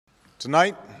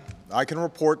Tonight, I can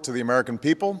report to the American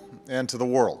people and to the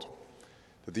world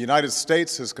that the United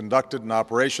States has conducted an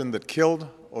operation that killed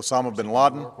Osama bin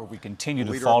Laden. Where we continue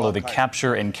to follow the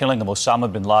capture and killing of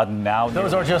Osama bin Laden now.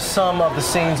 Those are just some of the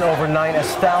scenes overnight as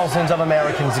thousands of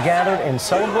Americans gathered in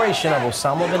celebration of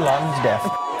Osama bin Laden's death.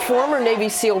 Former Navy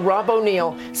SEAL Rob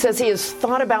O'Neill says he has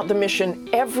thought about the mission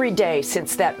every day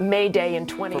since that May Day in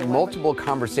 2011. For multiple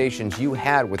conversations you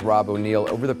had with Rob O'Neill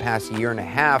over the past year and a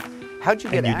half, how'd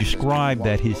you get access? And you described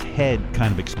that his head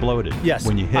kind of exploded. Yes.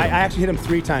 When you hit him. I actually hit him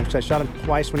 3 times because I shot him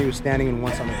twice when he was standing and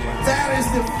once on the ground. That is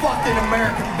the fucking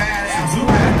American badass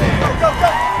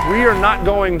right there. We are not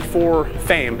going for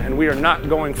fame and we are not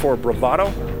going for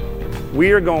bravado.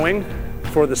 We are going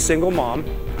for the single mom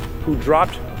who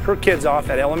dropped her kids off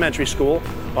at elementary school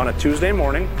on a Tuesday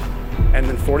morning, and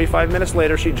then 45 minutes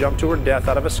later she jumped to her death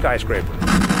out of a skyscraper.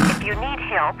 If you need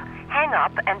help, hang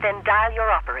up and then dial your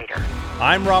operator.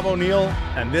 I'm Rob O'Neill,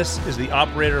 and this is the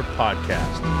Operator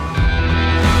Podcast.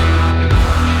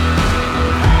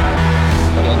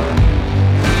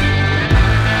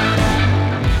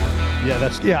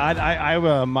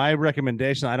 I my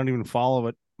recommendation, I don't even follow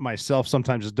it myself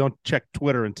sometimes, is don't check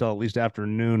Twitter until at least after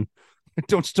noon.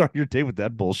 Don't start your day with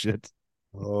that bullshit.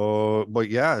 Oh, but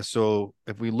yeah. So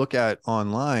if we look at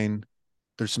online,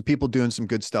 there's some people doing some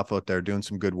good stuff out there, doing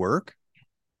some good work.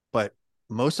 But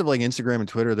most of like Instagram and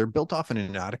Twitter, they're built off an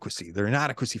inadequacy. They're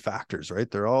inadequacy factors, right?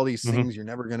 They're all these things you're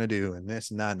never going to do and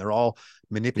this and that. And they're all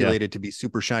manipulated to be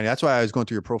super shiny. That's why I was going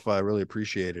through your profile. I really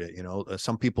appreciated it. You know,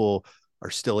 some people are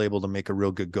still able to make a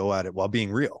real good go at it while being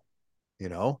real, you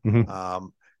know,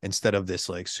 instead of this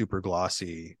like super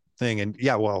glossy thing. And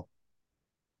yeah, well,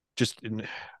 just in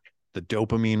the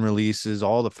dopamine releases,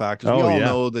 all the factors. We all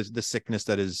know the sickness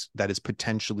that is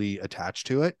potentially attached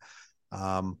to it.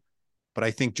 But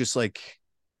I think just like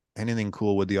anything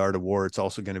cool with the art of war, it's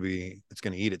also going to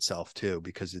eat itself too,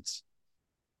 because it's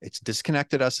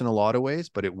disconnected us in a lot of ways,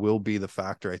 but it will be the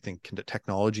factor, I think,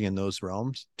 technology in those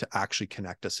realms to actually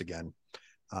connect us again.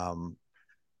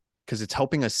 Because it's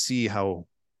helping us see how,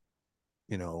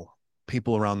 you know,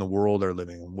 people around the world are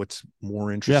living and what's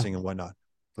more interesting and whatnot.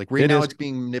 Like now it's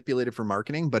being manipulated for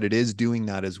marketing, but it is doing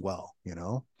that as well, you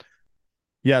know?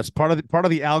 Yes. Part of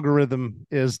the algorithm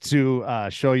is to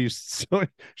show you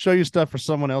stuff for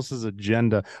someone else's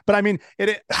agenda. But I mean,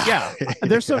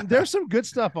 there's some good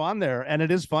stuff on there and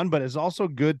it is fun, but it's also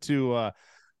good to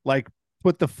like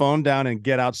put the phone down and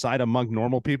get outside among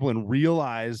normal people and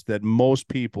realize that most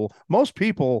people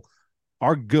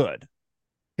are good.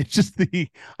 It's just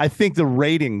I think the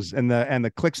ratings and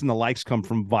the clicks and the likes come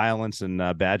from violence and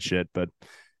bad shit, but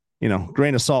you know,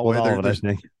 grain of salt with all of it, I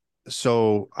think.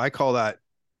 So I call that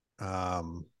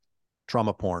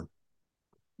trauma porn.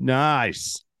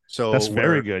 Nice. So that's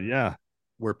very good. Yeah.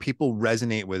 Where people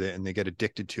resonate with it and they get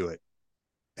addicted to it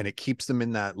and it keeps them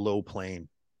in that low plane.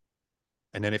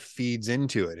 And then it feeds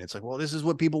into it. It's like, well, this is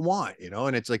what people want, you know?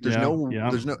 And it's like,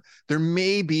 there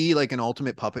may be like an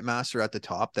ultimate puppet master at the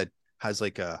top that has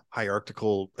like a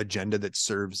hierarchical agenda that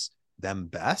serves them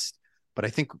best. But I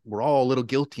think we're all a little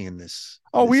guilty in this.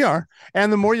 Oh, we are.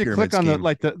 And the more you click on scheme.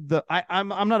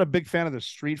 I'm not a big fan of the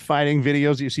street fighting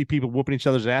videos. You see people whooping each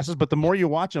other's asses, but the more you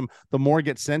watch them, the more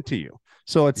gets sent to you.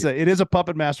 So it is a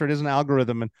puppet master. It is an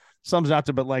algorithm and sums out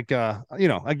to, but like, you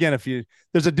know, again,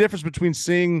 there's a difference between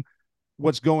seeing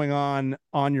what's going on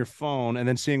your phone and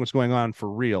then seeing what's going on for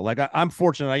real. Like I'm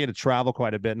fortunate. I get to travel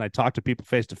quite a bit and I talk to people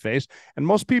face to face, and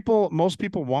most people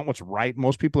want what's right.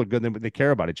 Most people are good. They care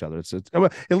about each other. It's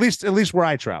at least where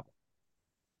I travel.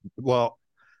 Well,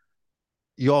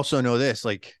 you also know this,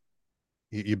 like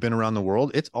you've been around the world.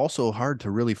 It's also hard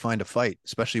to really find a fight,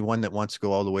 especially one that wants to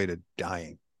go all the way to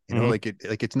dying. You know,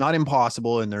 it's not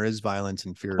impossible and there is violence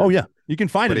and fear. Oh yeah. You can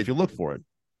find it if you look for it.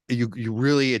 You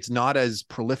really, it's not as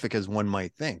prolific as one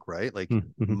might think, right? Like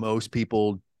most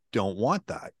people don't want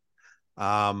that.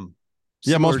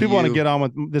 Most people want to get on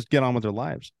with their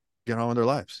lives. Get on with their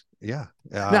lives. Yeah.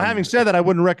 Now, having said that, I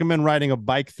wouldn't recommend riding a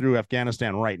bike through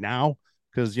Afghanistan right now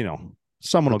because, you know,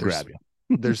 someone will grab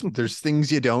you. there's things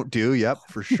you don't do. Yep,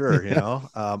 for sure. You know,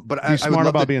 but be smart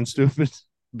about being stupid.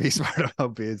 Be smart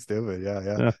about being stupid.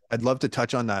 Yeah. I'd love to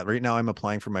touch on that. Right now, I'm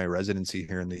applying for my residency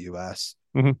here in the U.S.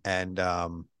 And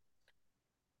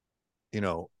you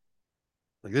know,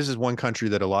 like this is one country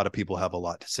that a lot of people have a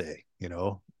lot to say, you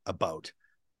know, about.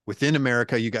 Within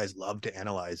America, you guys love to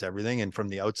analyze everything, and from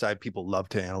the outside, people love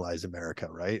to analyze America,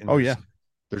 right? And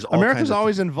there's all America's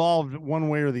always involved one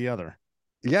way or the other.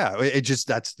 Yeah, it just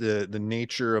that's the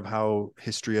nature of how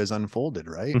history has unfolded,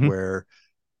 right? Where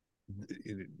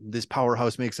this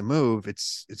powerhouse makes a move,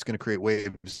 it's going to create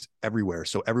waves everywhere,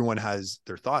 so everyone has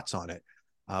their thoughts on it.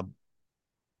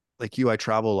 like you, I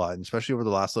travel a lot, and especially over the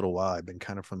last little while, I've been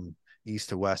kind of from east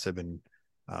to west. I've been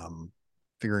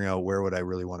figuring out where would I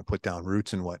really want to put down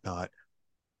roots and whatnot.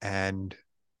 And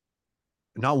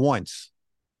not once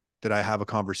did I have a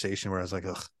conversation where I was like,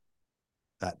 ugh,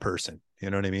 that person,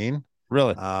 you know what I mean?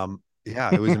 Really?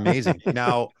 Yeah, it was amazing.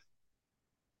 Now,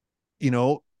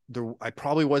 I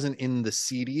probably wasn't in the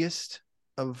seediest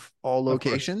of all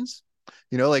locations.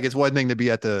 Like it's one thing to be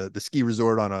at the ski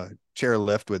resort on a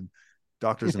chairlift with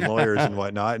doctors and lawyers and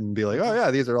whatnot and be like, oh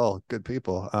yeah, these are all good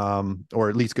people, or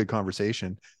at least good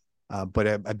conversation. But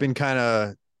I've been kind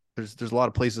of, there's a lot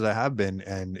of places I have been,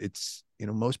 and it's,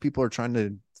 most people are trying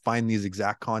to find these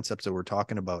exact concepts that we're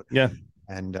talking about. Yeah.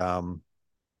 And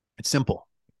it's simple.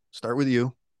 Start with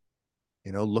you,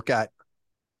 look at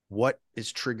what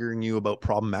is triggering you about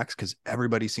problem X, because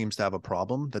everybody seems to have a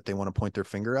problem that they want to point their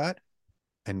finger at.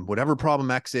 And whatever problem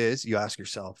X is, you ask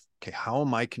yourself, okay, how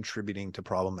am I contributing to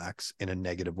problem X in a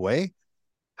negative way?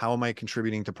 How am I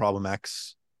contributing to problem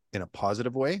X in a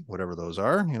positive way? Whatever those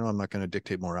are, I'm not going to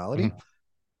dictate morality. Mm-hmm.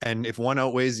 And if one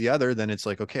outweighs the other, then it's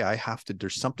like, okay,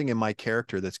 there's something in my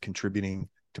character that's contributing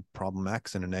to problem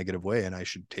X in a negative way. And I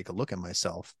should take a look at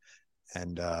myself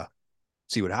and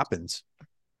see what happens.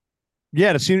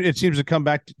 Yeah. It seems to come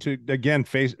back to again,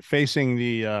 facing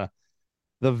the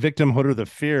victimhood or the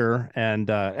fear and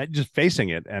just facing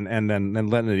it and then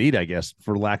letting it eat, I guess,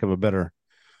 for lack of a better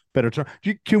term.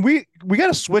 We got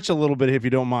to switch a little bit if you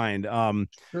don't mind.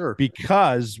 Sure.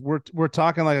 Because we're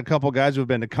talking like a couple guys who've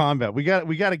been to combat. We got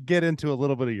to get into a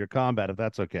little bit of your combat, if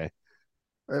that's okay.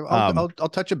 I'll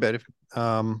touch a bit.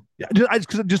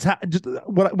 Just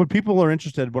what people are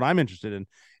interested, what I'm interested in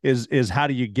is how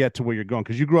do you get to where you're going?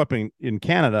 Because you grew up in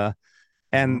Canada,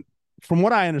 and from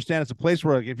what I understand, it's a place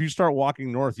where if you start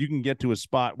walking north, you can get to a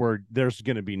spot where there's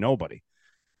going to be nobody,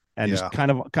 and just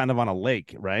kind of on a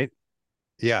lake, right?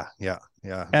 Yeah.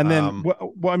 And then,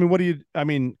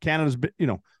 Canada's,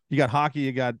 you got hockey,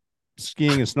 you got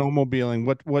skiing and snowmobiling.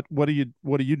 What are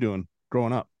you doing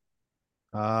growing up?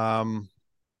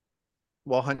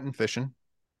 Well, hunting, fishing.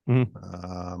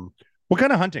 Mm-hmm. What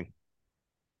kind of hunting?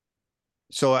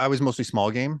 So I was mostly small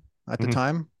game at the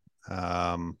time.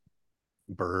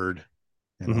 Bird,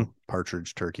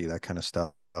 partridge, turkey, that kind of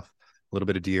stuff. A little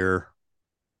bit of deer.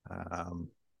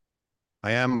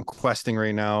 I am questing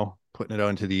right now, putting it out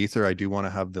into the ether. I do want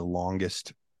to have the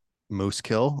longest moose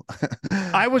kill.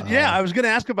 I was going to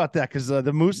ask about that because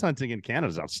the moose hunting in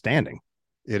Canada is outstanding.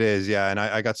 It is, yeah, and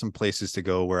I got some places to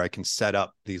go where I can set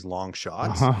up these long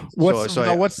shots. What's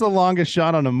the longest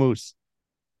shot on a moose?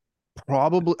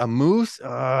 Probably a moose.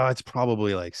 It's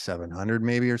probably like 700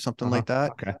 maybe or something like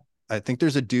that. Okay. I think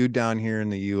there's a dude down here in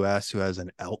the U.S. who has an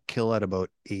elk kill at about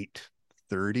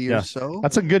 830 or so.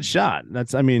 That's a good shot.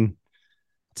 It's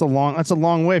a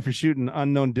long way for shooting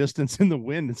unknown distance in the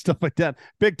wind and stuff like that.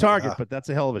 Big target, but that's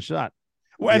a hell of a shot.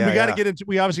 Well, and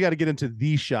we obviously got to get into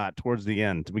the shot towards the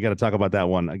end. We got to talk about that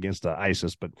one against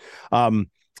ISIS, but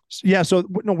So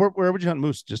where would you hunt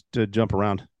moose? Just to jump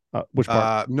around? Which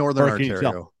part? Northern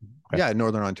Ontario. Okay. Yeah,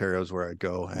 Northern Ontario is where I'd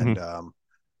go. And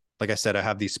like I said, I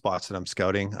have these spots that I'm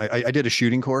scouting. I did a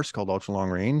shooting course called Ultra Long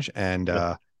Range, and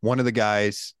one of the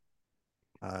guys,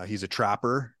 he's a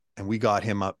trapper, and we got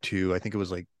him up to, I think it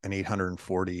was like an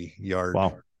 840 yard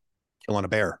kill on a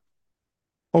bear.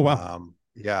 Oh wow!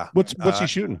 Yeah. What's he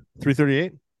shooting?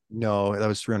 338? No, that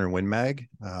was 300 Win Mag.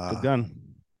 Good gun.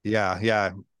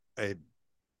 Yeah.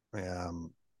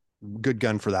 Good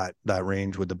gun for that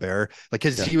range with the bear. Like,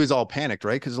 cause he was all panicked,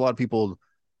 right? Because a lot of people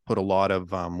put a lot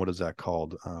of what is that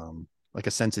called? Like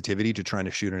a sensitivity to trying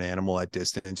to shoot an animal at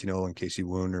distance, in case you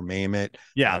wound or maim it.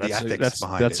 Yeah, that's a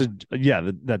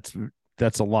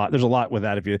lot. There's a lot with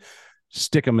that. If you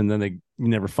stick them and then you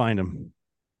never find them.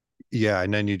 Yeah,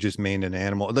 and then you just maim an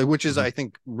animal, which is I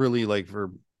think really like for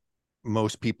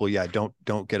most people. Yeah, don't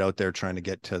get out there trying to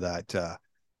get to that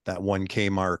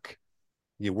 1K mark.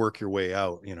 You work your way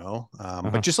out,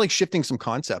 but just like shifting some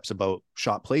concepts about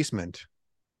shot placement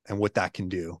and what that can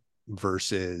do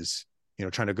versus,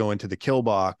 trying to go into the kill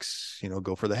box,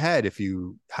 go for the head if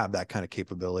you have that kind of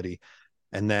capability,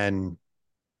 and then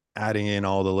adding in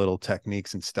all the little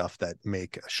techniques and stuff that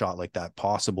make a shot like that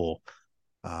possible.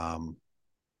 And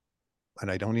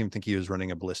I don't even think he was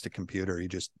running a ballistic computer. He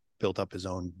just built up his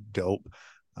own dope.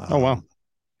 Oh, wow.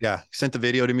 Yeah. He sent the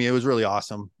video to me. It was really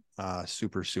awesome.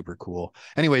 Super, super cool.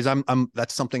 Anyways,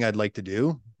 that's something I'd like to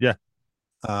do. Yeah.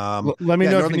 Let me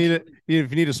know if you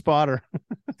need a spotter.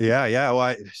 Yeah.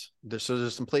 Well,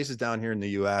 there's some places down here in the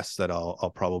US that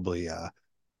I'll probably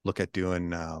look at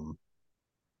doing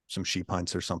some sheep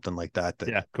hunts or something like that.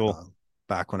 Yeah, cool.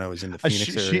 Back when I was in the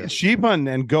Phoenix area. Sheep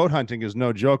hunting and goat hunting is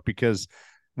no joke because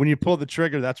when you pull the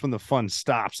trigger, that's when the fun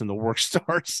stops and the work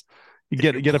starts. You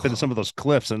get up into some of those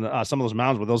cliffs and some of those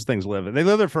mountains where those things live. And they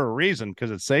live there for a reason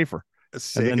because it's safer.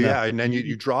 And then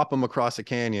you drop them across a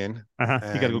canyon. You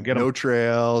got to go get them. No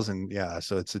trails, and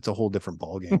so it's a whole different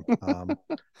ballgame.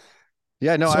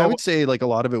 I would say like a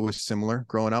lot of it was similar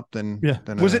growing up. Than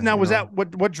was that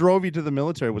what drove you to the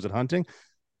military? Was it hunting,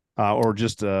 or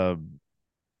just what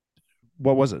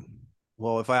was it?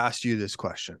 Well, if I asked you this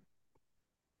question,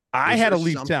 I had to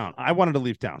leave town. I wanted to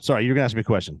leave town. Sorry, you're gonna ask me a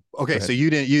question. Okay, so you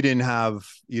didn't have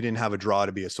a draw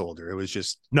to be a soldier. It was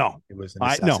just it was a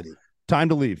necessity. Time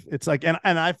to leave. It's like, and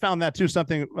I found that too,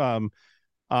 something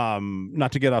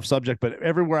not to get off subject, but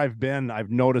everywhere I've been, I've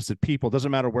noticed that people,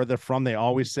 doesn't matter where they're from, they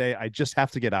always say, I just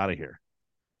have to get out of here.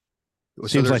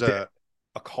 So there's a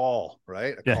call,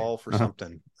 right? A call for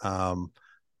something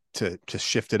to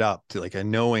shift it up to like a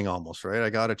knowing almost, right? I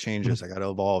got to change this. I got to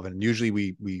evolve. And usually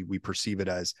we perceive it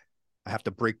as I have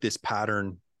to break this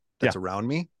pattern that's around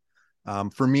me.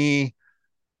 For me,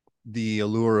 the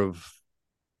allure of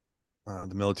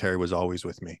the military was always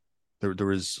with me. There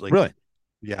was like, really?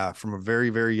 Yeah, from a very,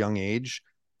 very young age,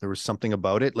 there was something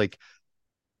about it. Like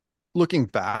looking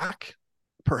back,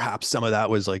 perhaps some of that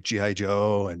was like G.I.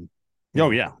 Joe and the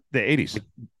 80s.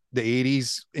 The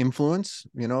 80s influence,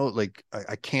 like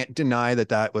I can't deny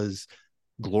that was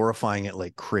glorifying it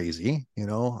like crazy,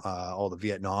 all the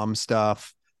Vietnam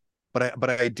stuff. But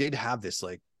I did have this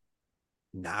like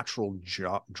natural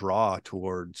draw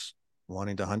towards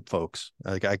wanting to hunt folks.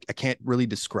 Like I can't really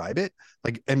describe it,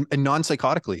 like and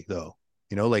non-psychotically though,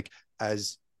 like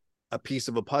as a piece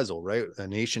of a puzzle, right? A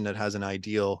nation that has an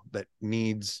ideal that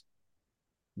needs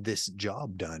this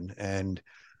job done. And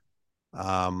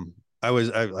I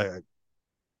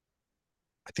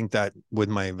think that with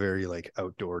my very like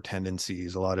outdoor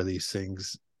tendencies, a lot of these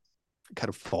things kind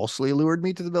of falsely allured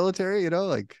me to the military,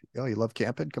 like, oh, you love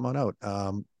camping, come on out.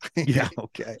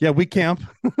 Okay. Yeah, we camp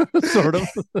sort of.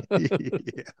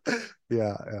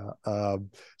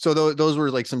 So those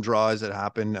were like some draws that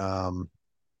happened.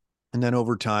 And then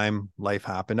over time, life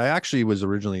happened. I actually was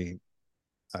originally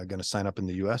going to sign up in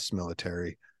the U.S.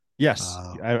 military. Yes,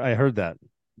 I heard that.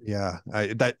 Yeah,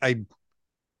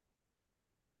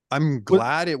 I'm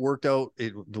glad it worked out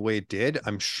the way it did.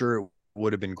 I'm sure it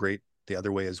would have been great the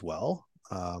other way as well.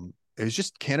 It was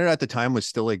just Canada at the time was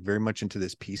still like very much into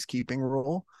this peacekeeping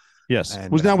role. Yes. And,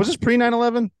 was this pre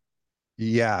 9/11?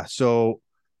 Yeah. So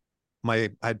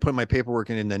I'd put my paperwork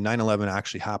in, and then 9/11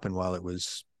 actually happened while it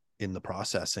was in the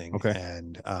processing. Okay.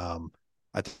 And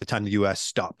at the time, the U.S.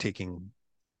 stopped taking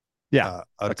out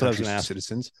of country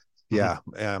citizens.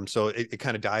 Mm-hmm. Yeah. So it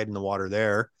kind of died in the water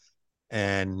there.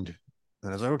 And I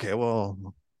was like, okay, well,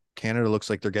 Canada looks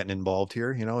like they're getting involved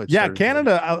here.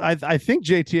 Canada. I think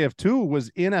JTF2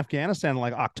 was in Afghanistan in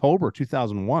like October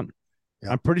 2001. Yeah,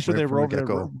 I'm pretty sure they were over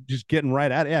there just getting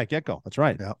right at it. Yeah, get-go. That's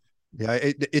right. Yeah.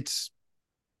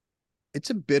 It's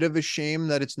a bit of a shame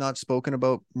that it's not spoken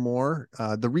about more.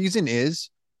 The reason is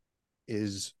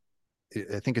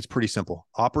I think it's pretty simple.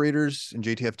 Operators in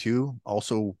JTF2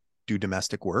 also do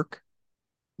domestic work.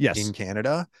 Yes. In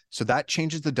Canada. So that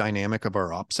changes the dynamic of our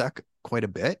OPSEC quite a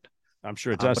bit. I'm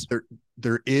sure it does. But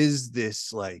there is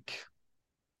this like,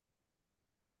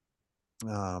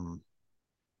 how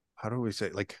do we say,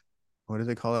 like, what do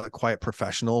they call it? A quiet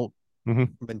professional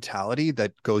mentality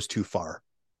that goes too far.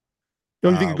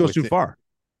 Don't you think it goes too far?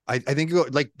 I think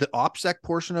like the OPSEC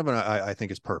portion of it, I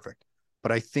think is perfect.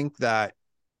 But I think that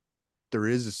there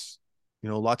is,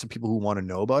 lots of people who want to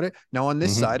know about it. Now, on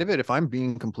this side of it, if I'm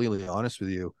being completely honest with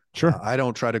you, sure, I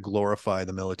don't try to glorify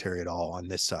the military at all on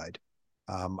this side.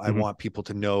 I want people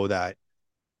to know that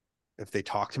if they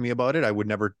talk to me about it, I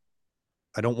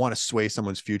don't want to sway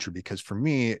someone's future, because for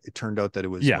me, it turned out that it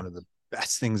was one of the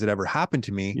best things that ever happened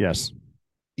to me. Yes.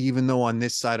 Even though on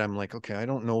this side, I'm like, okay, I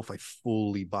don't know if I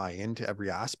fully buy into every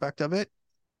aspect of it.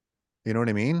 You know what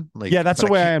I mean? Like, yeah, that's the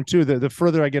way I am too. The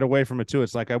further I get away from it too,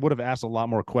 it's like I would have asked a lot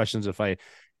more questions if I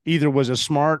either was as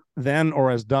smart then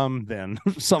or as dumb then,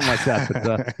 something like that.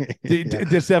 But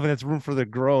there's definitely room for the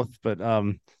growth. But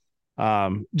and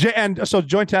so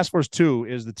Joint Task Force 2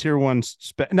 is the tier 1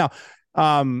 now.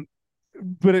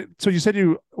 So you said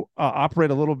you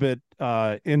operate a little bit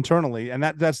internally, and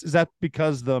is that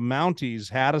because the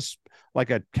Mounties had like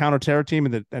a counterterror team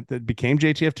and that became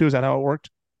JTF2? Is that how it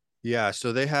worked? Yeah,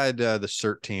 so they had the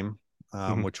CERT team,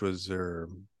 which was their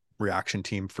reaction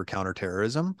team for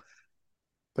counterterrorism,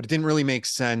 but it didn't really make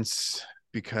sense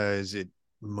because it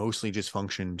mostly just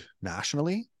functioned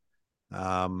nationally.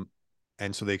 And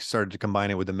so they started to combine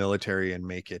it with the military and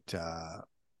make it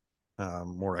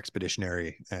more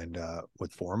expeditionary and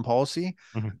with foreign policy.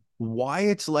 Why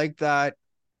it's like that,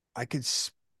 I could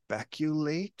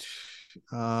speculate.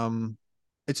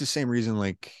 It's the same reason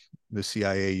like the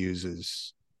CIA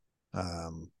uses,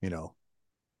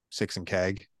 six and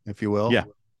keg, if you will. Yeah,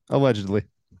 allegedly.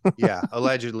 Yeah,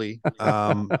 allegedly.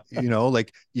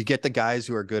 Like you get the guys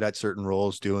who are good at certain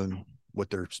roles doing what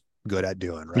they're good at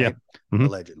doing, right? Yeah. Mm-hmm.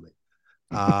 Allegedly.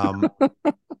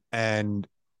 And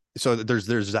so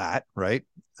there's that, right?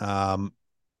 And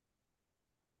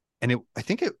I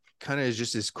think it kind of is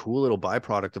just this cool little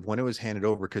byproduct of when it was handed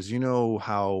over, because you know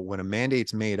how when a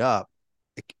mandate's made up,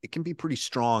 it can be pretty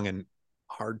strong and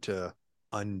hard to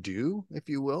undo, if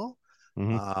you will.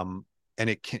 Mm-hmm. And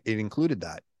it included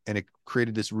that, and it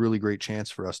created this really great chance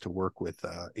for us to work with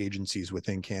agencies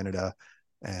within Canada,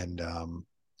 and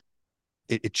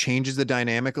it changes the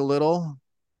dynamic a little.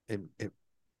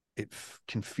 It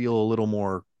can feel a little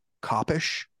more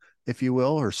coppish, if you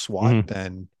will, or SWAT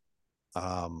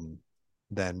Mm-hmm.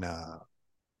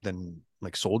 than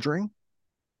like soldiering.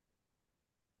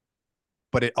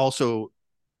 But it also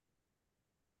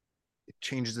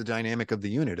changes the dynamic of the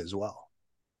unit as well.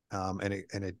 And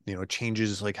it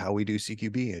changes like how we do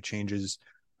CQB. It changes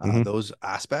those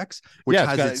aspects, which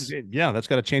that's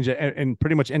got to change it. And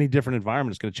pretty much any different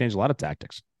environment is going to change a lot of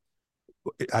tactics,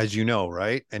 as you know,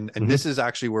 right? And this is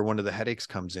actually where one of the headaches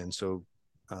comes in. So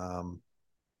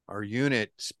our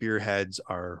unit spearheads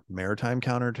our maritime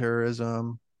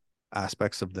counterterrorism,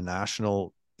 aspects of the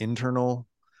national, internal,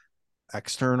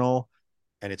 external,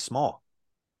 and it's small.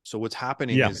 So what's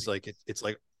happening is like it's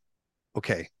like,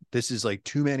 okay, this is like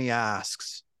too many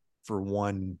asks for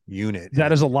one unit.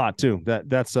 That is a lot too.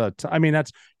 That's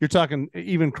you're talking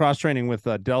even cross training with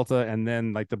Delta, and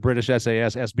then like the British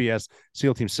SAS, SBS,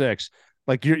 SEAL Team 6.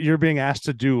 Like you're being asked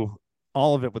to do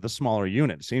all of it with a smaller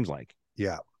unit. It seems like.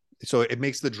 Yeah. So it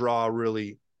makes the draw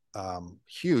really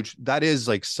huge. That is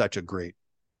like such a great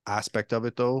aspect of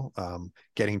it, though.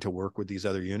 Getting to work with these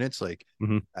other units, like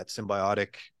that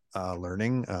symbiotic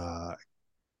learning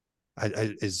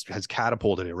has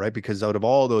catapulted it, right? Because out of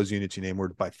all those units you name, we're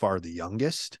by far the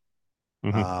youngest.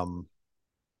 But I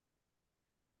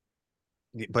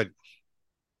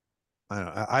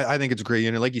don't know. I think it's a great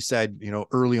unit. Like you said,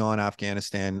 early on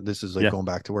Afghanistan, this is like going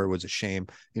back to where it was a shame.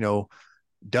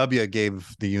 W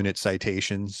gave the unit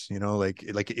citations, like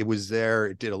it was there.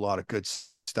 It did a lot of good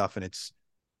stuff, and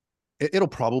it'll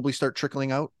probably start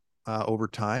trickling out over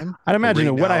time. I'd imagine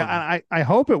it would. I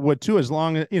hope it would too, as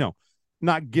long as,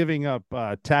 not giving up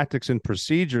tactics and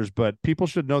procedures, but people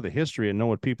should know the history and know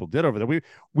what people did over there.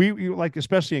 We like,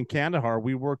 especially in Kandahar,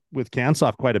 we worked with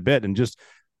Kansoff quite a bit, and just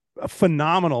a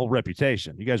phenomenal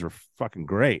reputation. You guys were fucking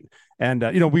great. And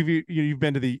you've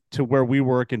been to where we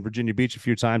work in Virginia Beach a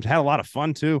few times, had a lot of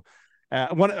fun too.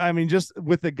 Just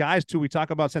with the guys too, we talk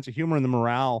about sense of humor and the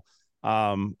morale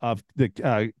of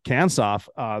the Kansoff.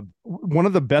 One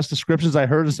of the best descriptions I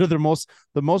heard is they're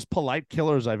the most polite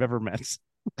killers I've ever met.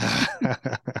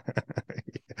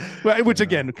 Which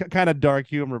again, kind of dark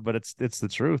humor, but it's the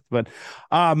truth. But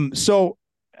so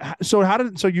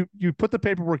you put the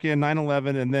paperwork in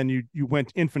 9/11, and then you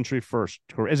went infantry first.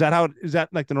 Is that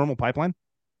like the normal pipeline?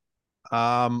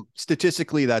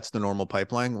 Statistically, that's the normal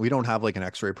pipeline. We don't have like an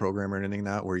X-ray program or anything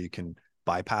where you can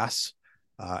bypass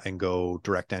and go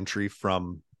direct entry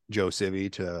from Joe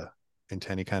Civvy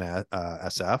into any kind of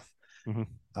SF.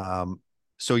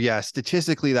 So yeah,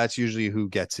 statistically, that's usually who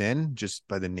gets in, just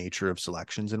by the nature of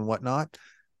selections and whatnot.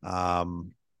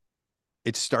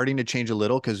 It's starting to change a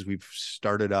little because we've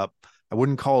started up. I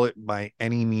wouldn't call it by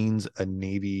any means a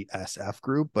Navy SF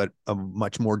group, but a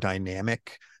much more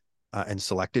dynamic and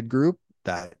selected group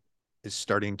that is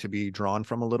starting to be drawn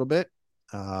from a little bit.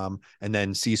 And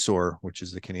then CSOR, which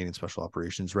is the Canadian Special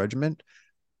Operations Regiment,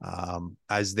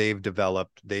 as they've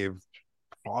developed, they've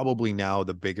probably now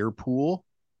the bigger pool,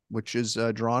 which is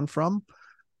drawn from,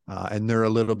 and they're a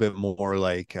little bit more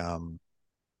like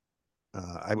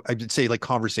I'd say like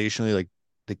conversationally, like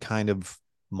they kind of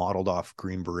modeled off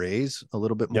Green Berets a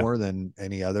little bit more than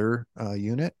any other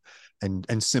unit,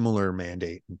 and similar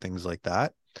mandate and things like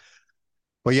that.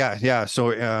 But yeah.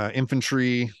 So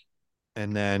infantry,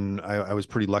 and then I was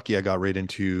pretty lucky. I got right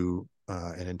into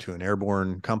an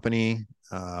airborne company,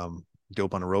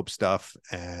 dope on a rope stuff,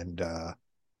 and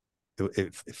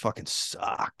it fucking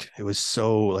sucked. It was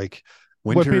so like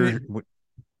winter.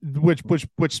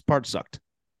 Which part sucked?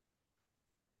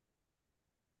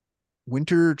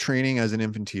 Winter training as an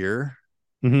infantier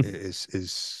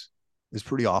is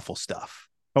pretty awful stuff.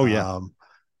 Oh yeah.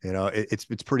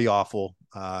 It's pretty awful.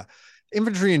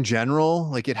 Infantry in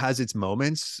general, like it has its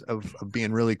moments of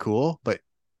being really cool, but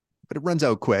it runs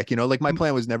out quick. Like my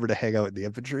plan was never to hang out with the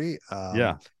infantry.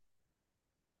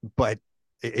 But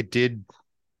it did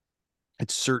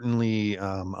it certainly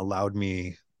allowed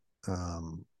me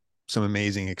some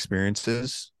amazing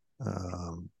experiences.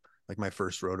 Like my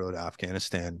first road to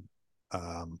Afghanistan,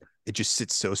 it just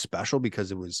sits so special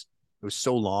because it was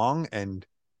so long, and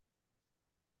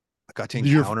I got to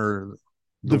encounter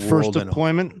the first world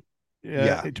deployment.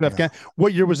 Yeah, to Afghanistan.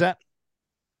 What year was that?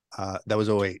 That was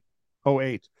 08.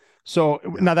 08. So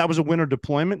now that was a winter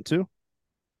deployment too?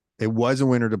 It was a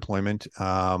winter deployment.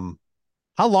 How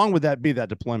long would that be, that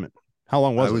deployment? How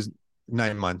long was it? It was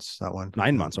 9 months, that one.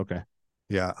 9 months, okay.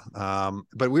 Yeah.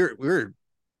 But we were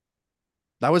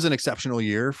that was an exceptional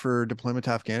year for deployment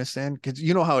to Afghanistan, because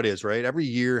you know how it is, right? Every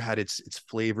year had its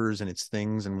flavors and its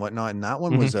things and whatnot. And that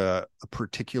one was a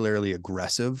particularly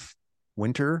aggressive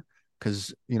winter,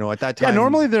 because at that time,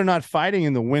 normally they're not fighting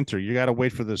in the winter. You got to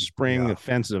wait for the spring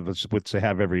offensive, which they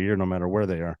have every year, no matter where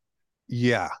they are.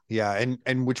 Yeah,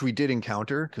 and which we did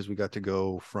encounter, because we got to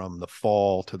go from the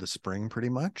fall to the spring pretty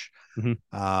much.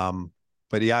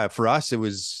 But yeah, for us, it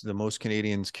was the most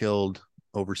Canadians killed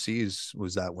overseas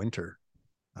was that winter.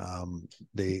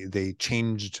 They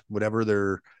changed whatever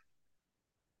their,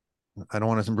 I don't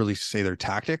want to really say their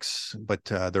tactics, but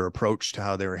their approach to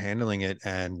how they were handling it.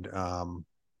 And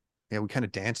we kind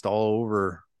of danced all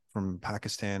over from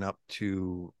Pakistan up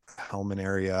to Helmand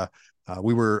area.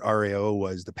 Our AO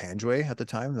was the Panjwai at the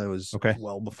time. That was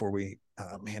well before we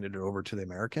handed it over to the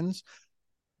Americans.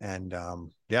 And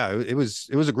it was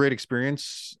a great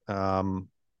experience.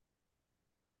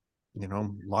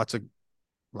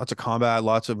 Lots of combat,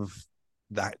 lots of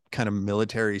that kind of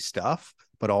military stuff,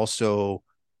 but also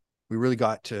we really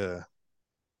got to,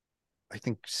 I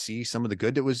think, see some of the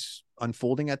good that was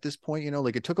unfolding at this point.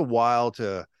 Like it took a while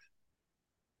to,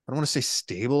 I don't want to say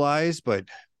stabilize, but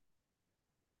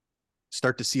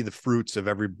start to see the fruits of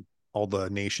all the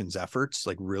nation's efforts,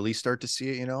 like really start to see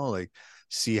it, like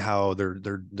see how their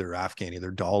Afghani,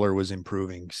 their dollar was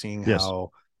improving, seeing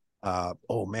how,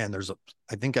 oh man,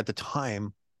 I think at the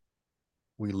time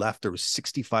we left, there was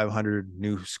 6,500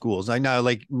 new schools. I know,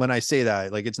 like when I say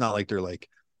that, like, it's not like they're like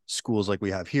schools like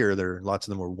we have here. Lots of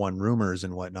them were one roomers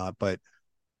and whatnot, but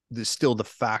there's still the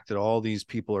fact that all these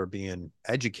people are being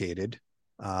educated,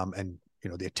 and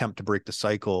the attempt to break the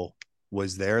cycle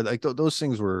was there. Like those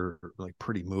things were like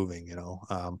pretty moving.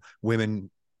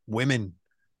 Women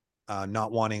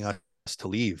not wanting us to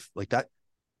leave, like that.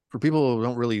 For people who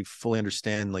don't really fully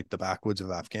understand like the backwoods of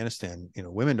Afghanistan,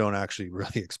 women don't actually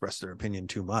really express their opinion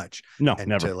too much. No, and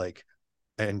never.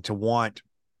 To want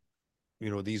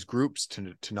these groups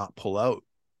to not pull out,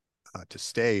 to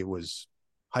stay, was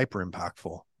hyper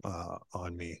impactful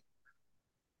on me.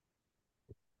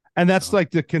 And that's like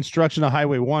the construction of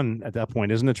Highway 1 at that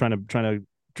point, isn't it? Trying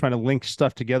to link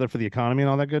stuff together for the economy and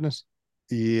all that goodness.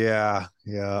 Yeah.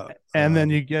 And then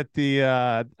you get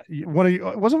the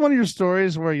wasn't one of your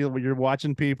stories where you're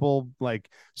watching people like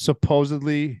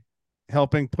supposedly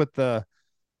helping put the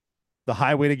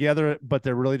highway together, but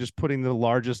they're really just putting the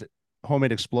largest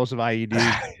homemade explosive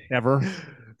IED ever.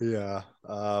 Yeah.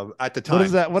 At the time.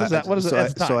 What is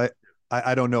that? So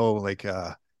I don't know, like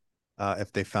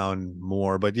if they found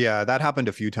more, but yeah, that happened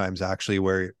a few times actually,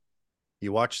 where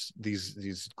you watch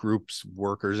these groups,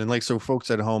 workers, and like, so folks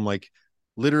at home, like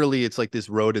literally it's like this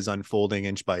road is unfolding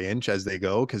inch by inch as they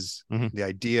go, because the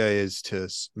idea is to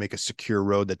make a secure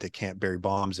road that they can't bury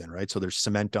bombs in, right? So there's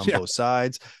cement on both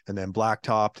sides and then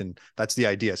blacktopped, and that's the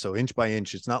idea. So inch by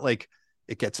inch, it's not like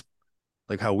it gets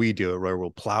like how we do it, where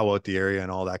we'll plow out the area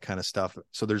and all that kind of stuff.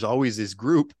 So there's always this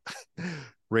group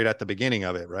right at the beginning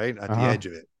of it, right at the edge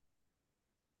of it.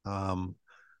 And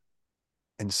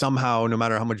somehow, no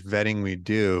matter how much vetting we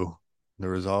do, there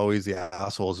was always the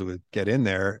assholes who would get in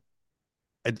there.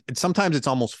 And sometimes it's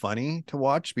almost funny to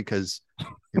watch, because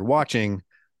you're watching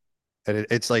and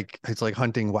it's like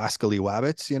hunting wascally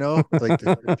wabbits, like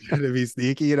to be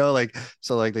sneaky, like,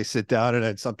 so like they sit down and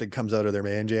then something comes out of their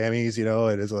man jammies,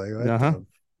 and it's like, what the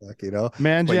fuck,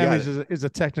 man jammies is a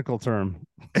technical term.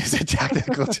 It's a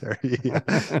technical term. Yeah,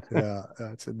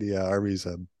 that's in the Army's.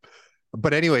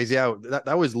 But anyways,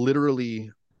 that was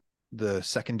literally the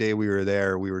second day we were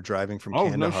there. We were driving from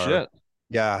Kandahar. No shit.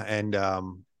 Yeah, and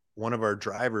one of our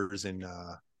drivers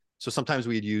so sometimes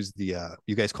we'd use the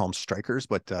you guys call them strikers,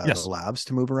 but the labs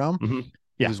to move around.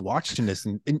 He was watching this,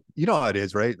 and you know how it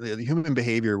is, right? The human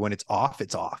behavior, when it's off,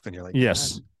 and you're like,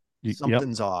 yes,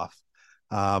 something's off.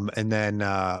 And then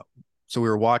so we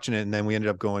were watching it, and then we ended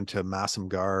up going to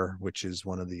Masamgar, which is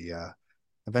one of the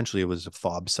eventually it was a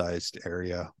fob-sized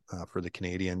area for the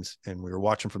Canadians, and we were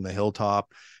watching from the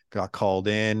hilltop. Got called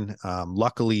in.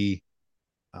 Luckily,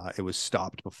 it was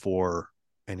stopped before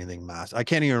anything massive. I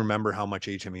can't even remember how much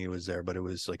HME was there, but it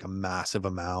was like a massive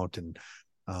amount. And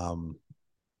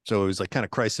So it was like kind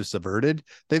of crisis averted.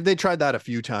 They tried that a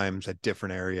few times at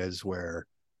different areas where,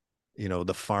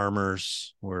 the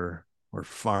farmers were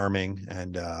farming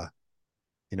and,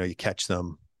 you catch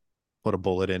them, put a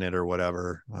bullet in it or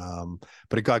whatever.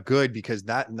 But it got good because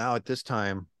that now at this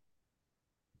time,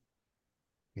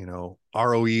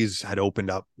 ROEs had opened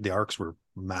up. The arcs were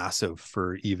massive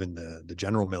for even the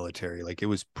general military. Like it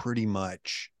was pretty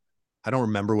much, I don't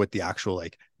remember what the actual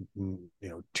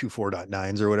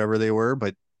 24.9s or whatever they were,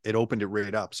 but it opened it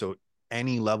right up. So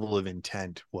any level of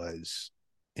intent was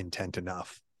intent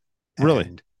enough. Really?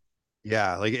 And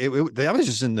yeah, like that was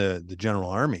just in the general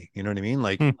army. You know what I mean?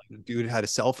 Like dude had a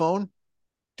cell phone.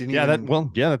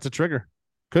 That's a trigger.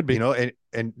 Could be.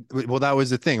 And that was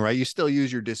the thing, right? You still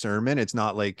use your discernment. It's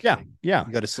not like you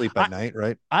got to sleep at night,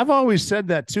 right? I've always said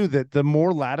that too, that the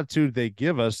more latitude they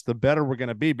give us, the better we're going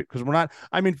to be, because we're not,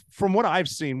 I mean, from what I've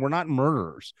seen, we're not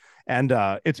murderers. And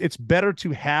it's better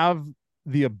to have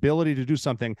the ability to do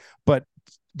something, but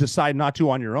decide not to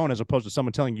on your own, as opposed to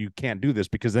someone telling you can't do this,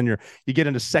 because then you get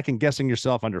into second guessing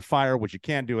yourself under fire, which you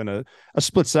can't do in a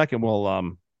split second.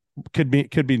 Could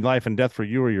be life and death for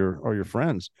you or your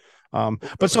friends.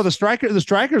 But so the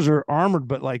strikers are armored,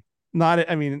 but like not,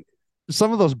 I mean,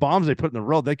 some of those bombs they put in the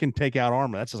road, they can take out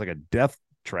armor. That's just like a death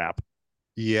trap.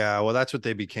 Yeah. Well, that's what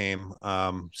they became.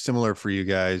 Similar for you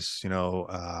guys,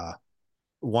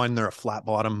 one, they're a flat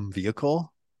bottom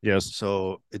vehicle. Yes.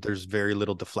 So there's very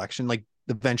little deflection. Like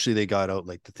eventually they got out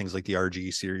like the things like the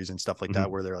RG series and stuff like that,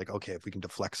 where they're like, okay, if we can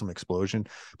deflect some explosion,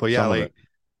 but yeah,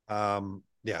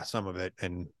 some of it,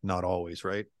 and not always,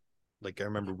 right? Like I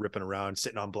remember ripping around,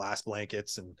 sitting on blast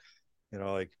blankets and,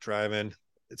 like driving.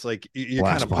 It's like you're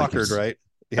kind of puckered, right?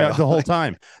 Yeah, the whole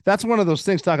time. That's one of those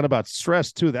things, talking about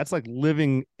stress too. That's like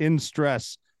living in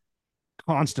stress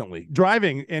constantly,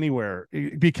 driving anywhere,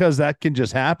 because that can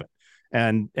just happen.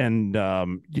 And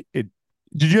did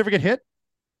you ever get hit?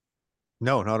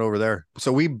 No, not over there.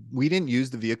 So we didn't use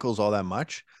the vehicles all that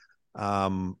much.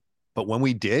 But when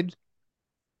we did,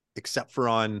 except for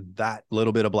on that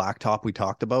little bit of blacktop we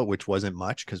talked about, which wasn't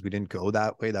much because we didn't go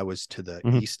that way. That was to the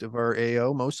east of our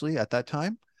AO mostly at that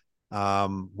time.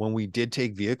 When we did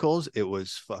take vehicles, it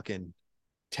was fucking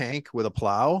tank with a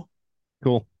plow.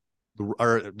 Cool.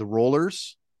 The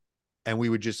rollers. And we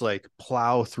would just like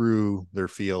plow through their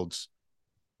fields.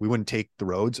 We wouldn't take the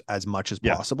roads as much as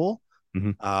possible.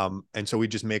 And so we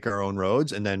just make our own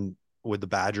roads. And then with the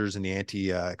Badgers and the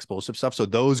anti-explosive stuff. So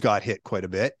those got hit quite a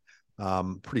bit.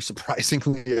 Pretty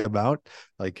surprisingly about,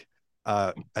 like,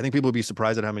 I think people would be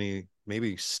surprised at how many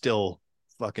maybe still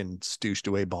fucking stooshed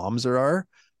away bombs there are.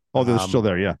 Oh, they're still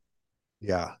there. Yeah.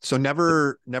 Yeah. So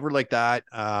never like that.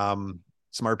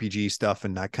 Some RPG stuff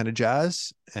and that kind of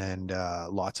jazz, and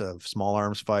lots of small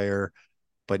arms fire,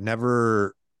 but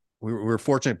never, we were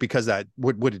fortunate because that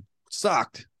what it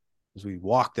sucked is we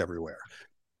walked everywhere.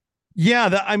 Yeah.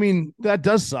 That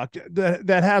does suck.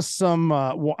 That has some,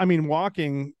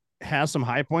 walking has some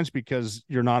high points because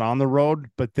you're not on the road,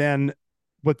 but then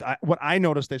what I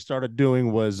noticed they started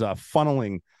doing was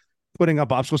funneling, putting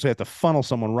up obstacles. So they have to funnel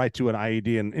someone right to an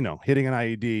IED, and hitting an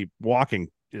IED walking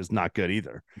is not good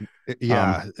either.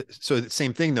 Yeah. So the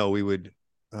same thing though, we'd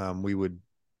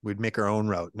make our own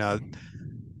route. Now,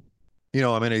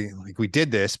 like we did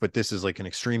this, but this is like an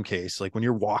extreme case. Like when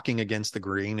you're walking against the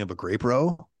green of a grape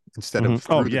row instead of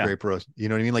through the grape row, you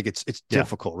know what I mean? Like it's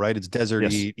difficult, right? It's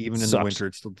deserty. Even in the winter,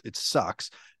 it sucks,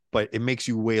 but it makes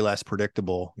you way less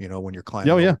predictable, when you're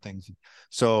climbing over things.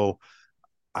 So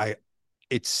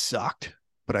it sucked,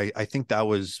 but I think that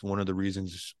was one of the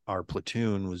reasons our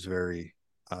platoon was very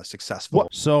successful.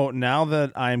 So now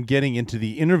that I'm getting into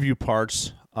the interview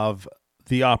parts of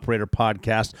the Operator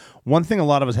podcast, one thing a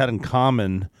lot of us had in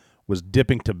common was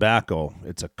dipping tobacco.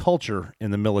 It's a culture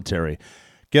in the military.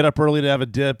 Get up early to have a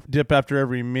dip after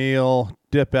every meal,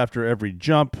 dip after every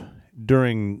jump,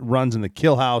 during runs in the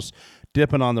kill house,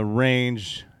 dipping on the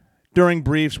range, during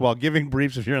briefs, while giving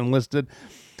briefs if you're enlisted.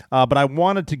 But I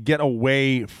wanted to get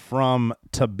away from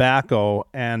tobacco,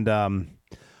 and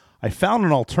I found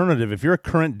an alternative. If you're a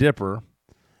current dipper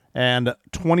and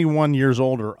 21 years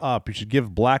old or up, you should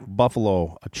give Black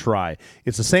Buffalo a try.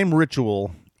 It's the same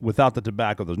ritual without the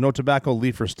tobacco. There's no tobacco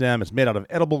leaf or stem. It's made out of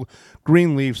edible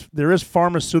green leaves. There is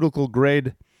pharmaceutical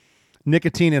grade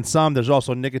nicotine in some. There's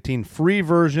also nicotine-free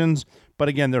versions. But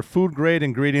again, they're food grade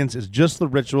ingredients. It's just the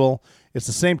ritual. It's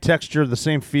the same texture, the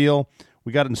same feel.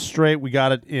 We got it in straight. We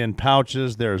got it in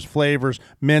pouches. There's flavors: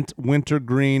 mint,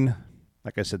 wintergreen,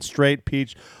 like I said, straight,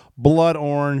 peach, blood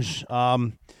orange.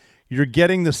 You're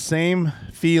getting the same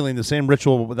feeling, the same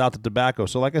ritual without the tobacco.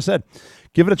 So like I said,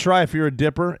 give it a try if you're a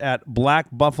dipper at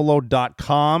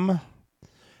blackbuffalo.com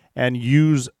and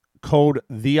use code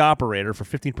the operator for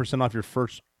 15% off your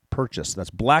first purchase.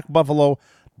 That's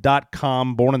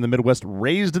blackbuffalo.com. Born in the Midwest,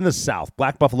 raised in the South.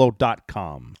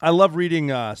 Blackbuffalo.com. I love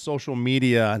reading social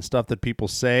media and stuff that people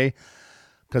say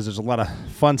because there's a lot of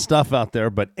fun stuff out there.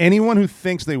 But anyone who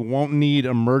thinks they won't need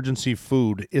emergency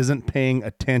food isn't paying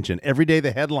attention. Every day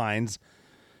the headlines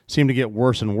seem to get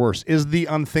worse and worse. Is the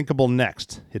unthinkable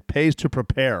next? It pays to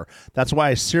prepare. That's why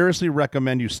I seriously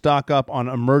recommend you stock up on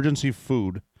emergency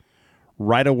food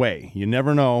right away. You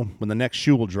never know when the next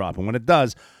shoe will drop. And when it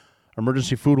does,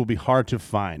 emergency food will be hard to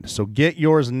find. So get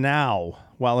yours now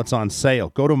while it's on sale.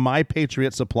 Go to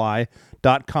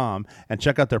mypatriotsupply.com and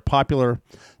check out their popular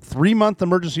 3-month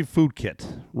emergency food kit.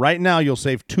 Right now, you'll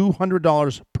save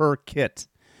 $200 per kit.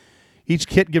 Each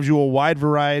kit gives you a wide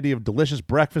variety of delicious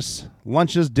breakfasts,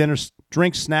 lunches, dinners,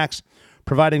 drinks, snacks,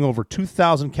 providing over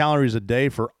 2,000 calories a day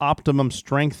for optimum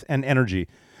strength and energy.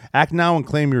 Act now and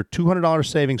claim your $200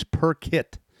 savings per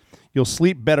kit. You'll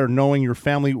sleep better knowing your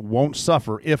family won't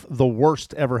suffer if the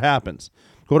worst ever happens.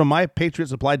 Go to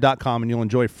mypatriotsupply.com and you'll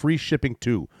enjoy free shipping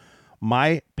too.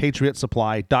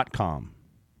 mypatriotsupply.com.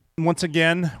 Once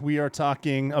again, we are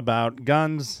talking about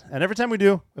guns. And every time we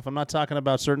do, if I'm not talking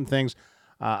about certain things,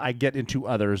 I get into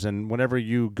others. And whenever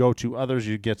you go to others,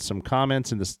 you get some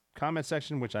comments in this comment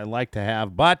section, which I like to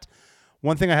have. But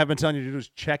one thing I have been telling you to do is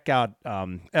check out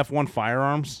F1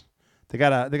 Firearms. They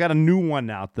got a new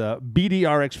one out. The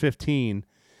BDRX-15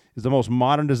 is the most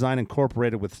modern design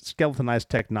incorporated with skeletonized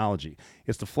technology.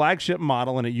 It's the flagship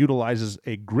model, and it utilizes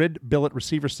a grid billet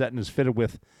receiver set and is fitted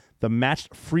with the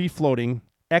matched free-floating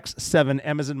X7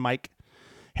 M as in Mike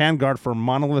handguard for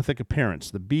monolithic appearance.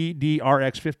 The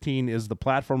BDRX-15 is the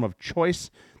platform of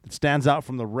choice that stands out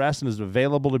from the rest and is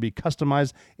available to be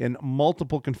customized in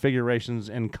multiple configurations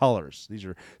and colors. These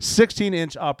are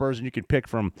 16-inch uppers, and you can pick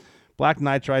from black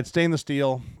nitride, stainless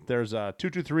steel. There's a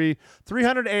 223,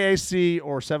 300 AAC,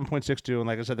 or 7.62. And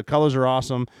like I said, the colors are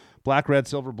awesome. Black, red,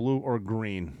 silver, blue, or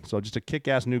green. So just a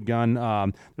kick-ass new gun.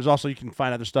 There's also, you can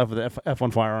find other stuff with the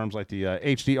F1 Firearms, like the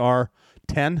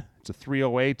HDR-10. It's a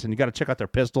 308, and you got to check out their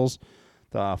pistols.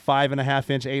 The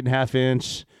 5.5-inch,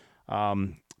 8.5-inch.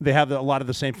 They have a lot of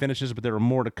the same finishes, but there are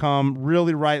more to come.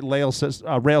 Really right rail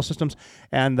systems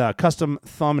and custom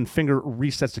thumb and finger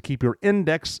resets to keep your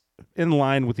index in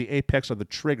line with the apex of the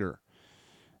trigger.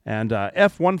 And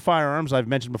F1 Firearms, I've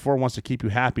mentioned before, wants to keep you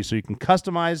happy, so you can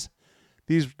customize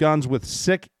these guns with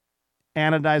sick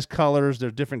anodized colors.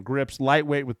 There's different grips,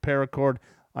 lightweight with paracord.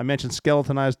 I mentioned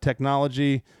skeletonized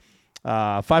technology,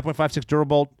 5.56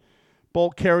 Durabolt,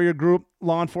 bolt carrier group,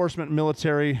 law enforcement,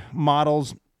 military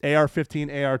models, AR-15,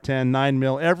 AR-10,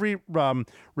 9mm. Every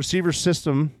receiver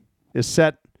system is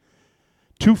set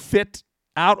to fit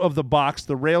out of the box.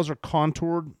 The rails are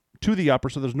contoured to the upper,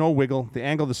 so there's no wiggle. The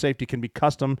angle of the safety can be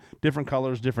custom, different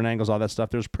colors, different angles, all that stuff.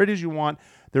 They're as pretty as you want.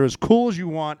 They're as cool as you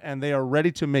want, and they are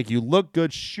ready to make you look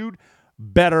good, shoot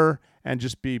better, and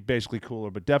just be basically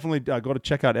cooler. But definitely go to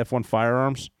check out F1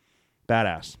 Firearms.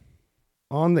 Badass.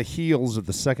 On the heels of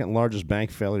the second largest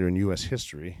bank failure in U.S.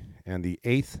 history and the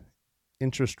 8th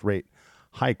interest rate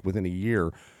hike within a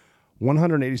year,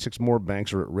 186 more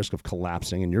banks are at risk of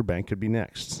collapsing, and your bank could be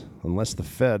next, unless the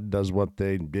Fed does what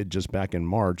they did just back in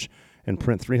March and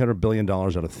print $300 billion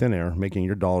out of thin air, making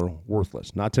your dollar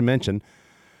worthless. Not to mention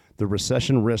the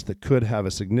recession risk that could have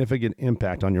a significant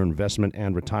impact on your investment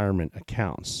and retirement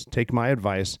accounts. Take my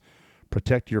advice.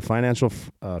 Protect your financial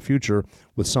future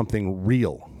with something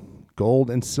real.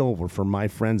 Gold and silver from my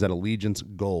friends at Allegiance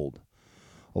Gold.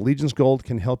 Allegiance Gold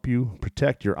can help you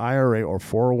protect your IRA or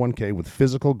 401k with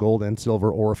physical gold and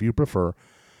silver, or if you prefer,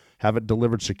 have it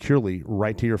delivered securely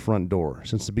right to your front door.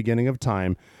 Since the beginning of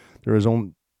time, there has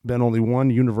been only one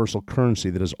universal currency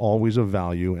that is always of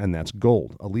value, and that's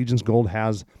gold. Allegiance Gold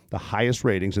has the highest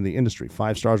ratings in the industry,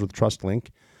 5 stars with TrustLink,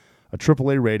 a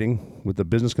AAA rating with the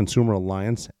Business Consumer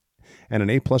Alliance, and an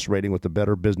A-plus rating with the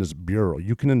Better Business Bureau.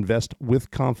 You can invest with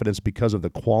confidence because of the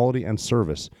quality and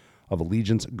service of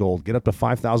Allegiance Gold. Get up to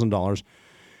 $5,000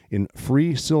 in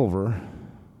free silver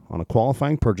on a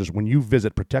qualifying purchase when you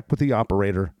visit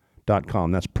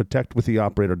protectwiththeoperator.com. That's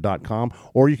protectwiththeoperator.com,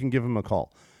 or you can give them a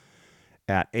call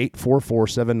at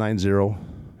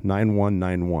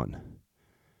 844-790-9191.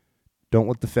 Don't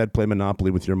let the Fed play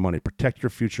Monopoly with your money. Protect your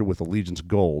future with Allegiance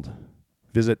Gold.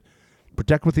 Visit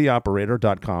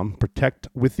protectwiththeoperator.com,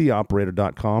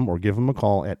 protectwiththeoperator.com, or give them a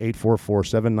call at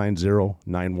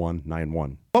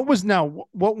 844-790-9191.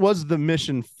 What was the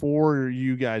mission for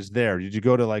you guys there? Did you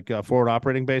go to like forward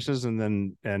operating bases and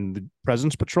the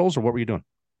presence patrols, or what were you doing?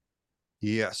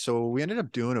 Yeah, so we ended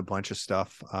up doing a bunch of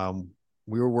stuff.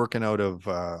 We were working out of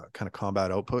kind of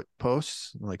combat output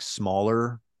posts, like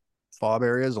smaller FOB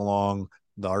areas along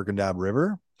the Argandab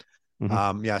River.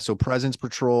 Mhm. Yeah, so presence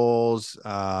patrols,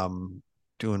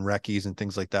 doing recce's and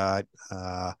things like that.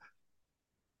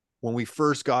 When we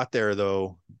first got there,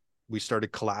 though, we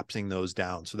started collapsing those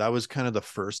down. So that was kind of the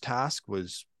first task,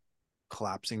 was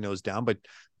collapsing those down. But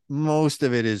most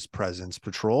of it is presence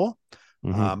patrol.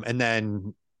 Mhm. And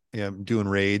then doing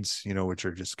raids, which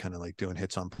are just kind of like doing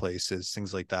hits on places,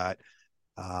 things like that.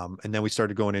 And then we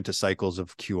started going into cycles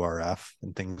of QRF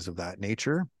and things of that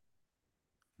nature.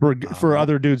 For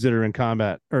other dudes that are in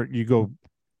combat, or you go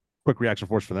quick reaction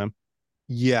force for them.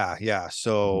 Yeah.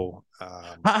 So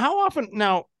How often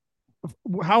now?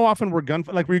 How often were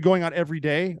like were you going out every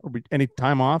day or any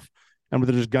time off? And were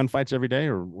there just gunfights every day,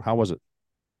 or how was it?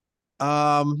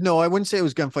 No, I wouldn't say it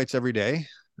was gunfights every day.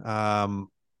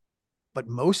 But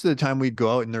most of the time we'd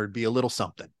go out and there'd be a little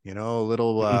something, a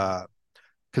little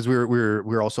because we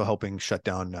were also helping shut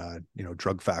down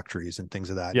drug factories and things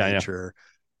of that nature.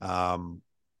 Pred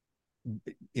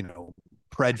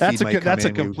feed That's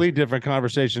a complete different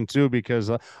conversation too,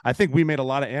 because I think we made a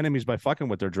lot of enemies by fucking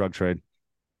with their drug trade,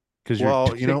 because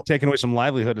you're taking away some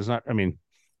livelihood. Is not, I mean,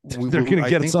 they're going to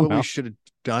get it somehow. What we should have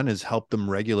done is help them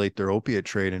regulate their opiate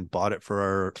trade and bought it for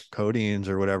our codeines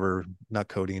or whatever, not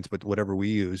codeines, but whatever we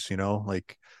use,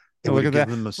 like look at that.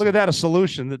 Look at that. A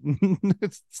solution that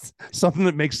it's something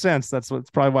that makes sense. That's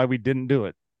probably why we didn't do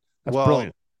it. That's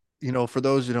brilliant. For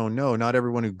those who don't know, not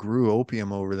everyone who grew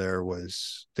opium over there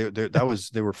was they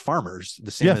were farmers,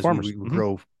 the same as farmers. we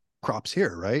grow crops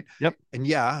here, right? Yep.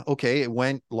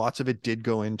 And lots of it did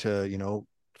go into,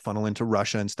 funnel into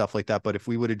Russia and stuff like that. But if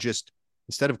we would have just,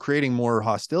 instead of creating more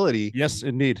hostility, yes,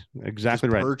 indeed, exactly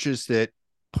right, purchased it,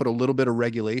 put a little bit of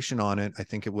regulation on it, I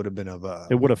think it would have been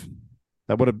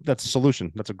that's a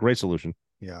solution. That's a great solution.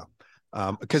 Yeah.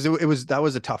 Because that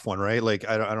was a tough one, right? Like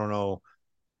I don't know.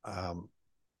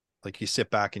 Like you sit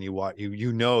back and you watch,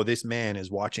 this man is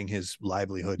watching his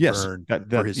livelihood burn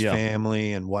for his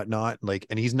family and whatnot. Like,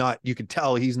 and you can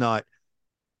tell he's not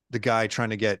the guy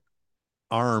trying to get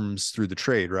arms through the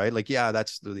trade, right? Like,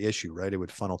 that's the issue, right? It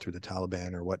would funnel through the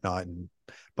Taliban or whatnot.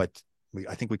 But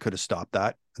I think we could have stopped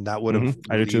that, and that would have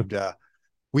relieved,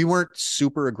 we weren't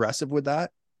super aggressive with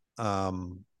that.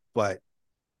 But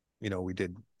we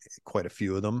did quite a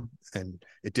few of them, and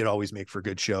it did always make for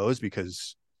good shows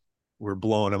because we're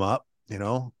blowing them up,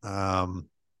 but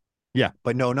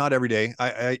no, not every day.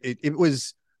 It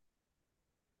was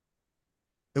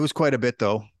quite a bit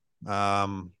though.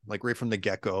 Like right from the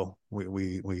get-go,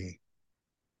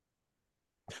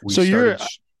 so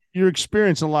you're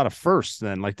experiencing a lot of firsts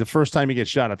then, like the first time you get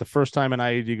shot at, the first time an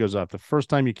IED goes off, the first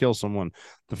time you kill someone,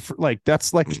 it's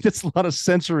a lot of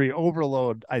sensory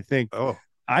overload, I think.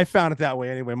 I found it that way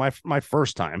anyway, my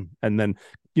first time, and then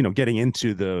getting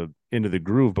into the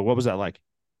groove. But what was that like?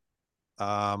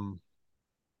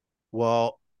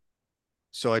 Well,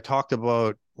 so I talked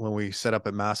about when we set up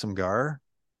at Massamgar.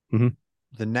 Mm-hmm.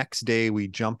 The next day we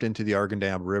jumped into the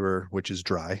Argandab River, which is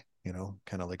dry,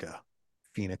 kind of like a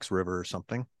Phoenix River or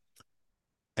something.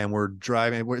 And we're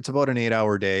driving, it's about an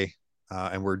 8-hour day.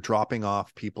 And we're dropping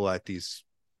off people at these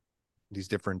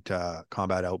different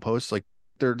combat outposts. Like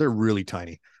they're really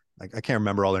tiny. Like I can't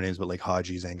remember all their names, but like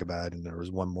Haji, Zangabad, and there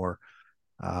was one more.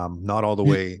 Not all the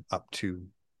way up to,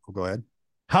 go ahead.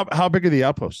 How big are the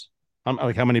outposts?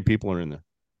 Like how many people are in there?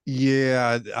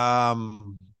 Yeah.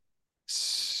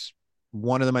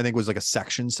 One of them I think was like a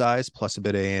section size plus a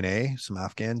bit of A&A, some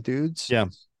Afghan dudes. Yeah.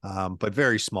 But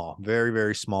very small, very,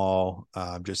 very small.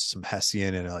 Just some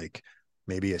Hessian and like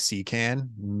maybe a sea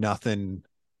can. Nothing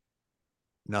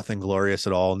glorious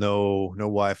at all. No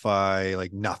Wi-Fi,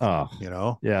 like nothing,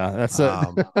 Yeah, that's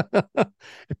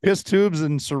piss tubes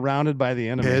and surrounded by the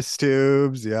enemy. Piss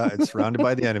tubes. Yeah. It's surrounded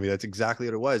by the enemy. That's exactly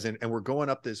what it was. And we're going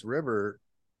up this river,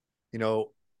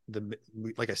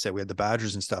 like I said, we had the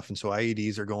Badgers and stuff. And so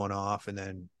IEDs are going off, and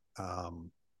then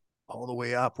all the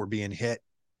way up, we're being hit,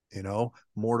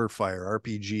 mortar fire,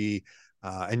 RPG.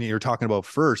 And you're talking about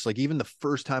first, like even the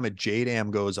first time a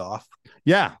JDAM goes off.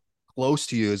 Yeah. Close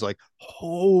to you is like,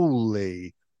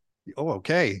 holy,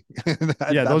 okay.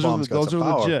 Those are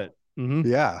legit. Mm-hmm.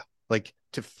 Yeah. Like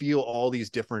to feel all these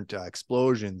different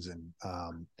explosions and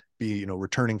be,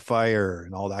 returning fire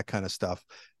and all that kind of stuff.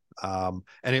 And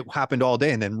it happened all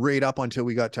day, and then right up until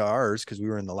we got to ours, because we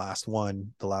were in the last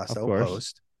outpost.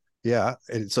 Course. Yeah.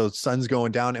 And so sun's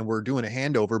going down and we're doing a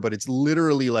handover, but it's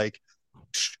literally like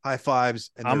high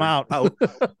fives and I'm out.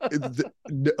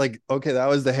 Like, okay, that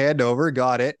was the handover,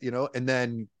 got it, and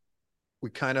then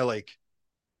we kind of like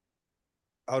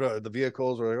out of the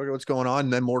vehicles, we're like, okay, what's going on?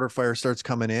 And then mortar fire starts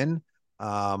coming in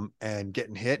and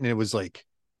getting hit, and it was like,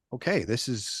 okay, this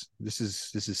is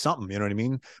something, you know what I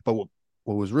mean? But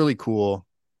what was really cool,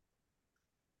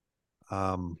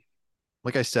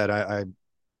 like I said, I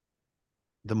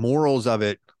the morals of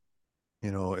it,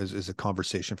 is a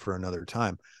conversation for another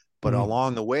time. But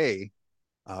along the way,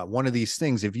 one of these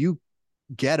things, if you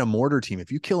get a mortar team,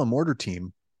 if you kill a mortar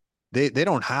team, they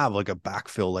don't have like a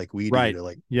backfill like we do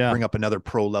to bring up another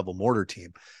pro level mortar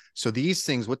team. So these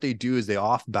things, what they do is they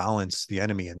off balance the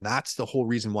enemy. And that's the whole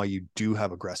reason why you do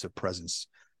have aggressive presence,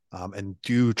 and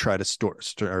do try to store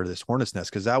this hornet's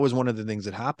nest. Cause that was one of the things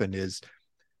that happened is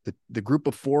the group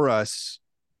before us,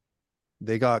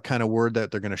 they got kind of word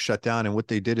that they're going to shut down. And what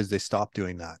they did is they stopped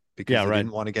doing that because they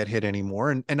didn't want to get hit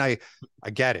anymore. And I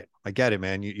get it. I get it,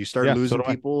 man. You start losing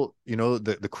people,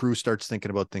 the crew starts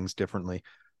thinking about things differently.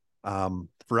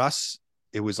 For us,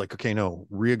 it was like, okay, no,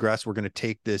 reaggress. We're going to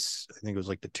take this. I think it was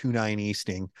like the 2-9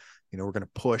 Easting, we're going to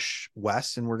push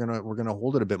west and we're going to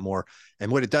hold it a bit more.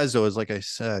 And what it does though, is like I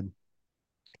said,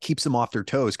 keeps them off their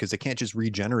toes because they can't just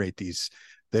regenerate these.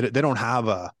 They don't have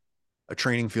a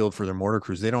training field for their mortar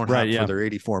crews. They don't have for their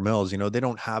 84 mils, they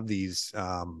don't have these.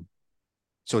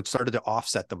 So it started to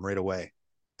offset them right away.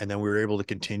 And then we were able to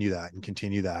continue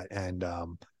that. And,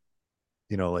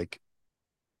 like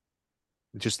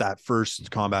just that first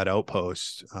combat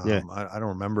outpost. I don't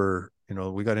remember,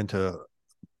 we got into a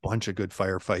bunch of good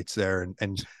firefights there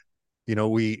and,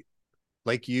 we,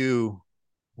 like you,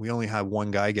 we only had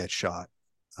one guy get shot.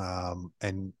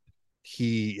 And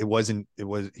he was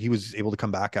able to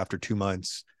come back after 2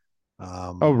 months.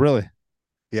 Oh, really?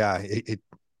 Yeah.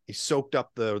 He soaked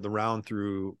up the round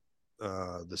through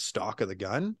the stock of the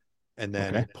gun and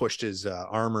then pushed his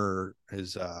armor,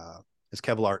 his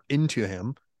Kevlar into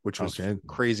him, which was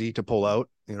crazy to pull out.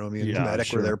 The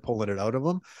medic were there pulling it out of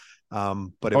him.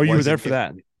 But you were there for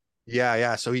that?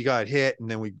 Yeah. So he got hit and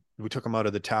then we took him out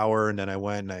of the tower and then I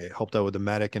went and I helped out with the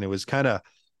medic and it was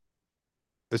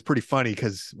pretty funny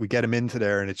because we get him into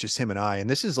there and it's just him and I. And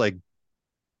this is like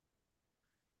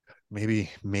maybe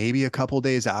a couple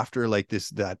days after like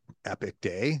that epic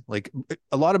day. Like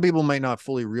a lot of people might not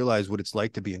fully realize what it's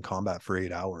like to be in combat for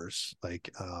 8 hours. Like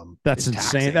that's insane.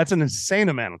 Taxing. That's an insane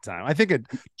amount of time. I think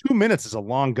 2 minutes is a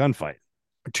long gunfight.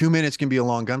 2 minutes can be a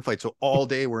long gunfight. So all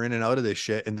day we're in and out of this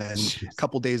shit. And then a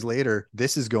couple days later,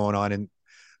 this is going on. And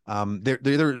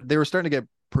they were starting to get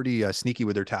pretty sneaky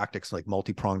with their tactics, like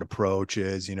multi-pronged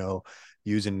approaches,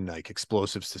 using like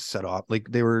explosives to set off. Like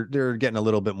they're getting a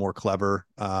little bit more clever,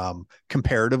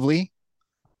 comparatively.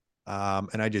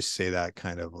 And I just say that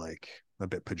kind of like a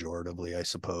bit pejoratively, I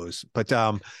suppose. But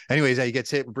anyways, he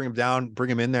gets hit, bring him down, bring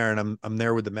him in there, and I'm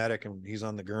there with the medic, and he's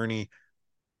on the gurney,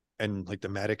 and like the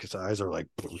medic, his eyes are like,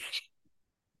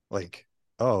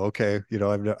 oh, okay,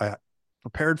 I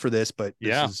prepared for this, but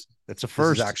it's a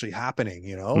first. This is actually happening,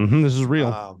 This is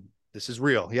real. This is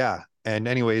real, yeah. And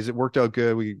anyways, it worked out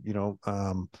good. We,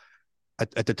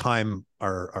 at the time,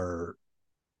 our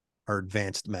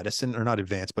advanced medicine, or not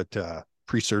advanced, but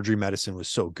pre-surgery medicine was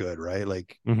so good, right?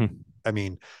 Like, I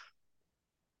mean,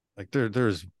 like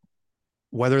there's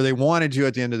whether they wanted to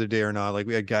at the end of the day or not. Like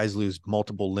we had guys lose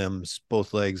multiple limbs,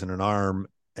 both legs and an arm,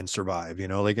 and survive.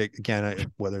 Like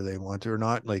again, whether they want to or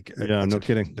not. Like no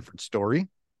kidding, different story.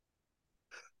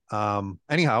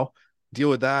 Anyhow, deal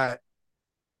with that,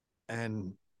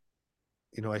 and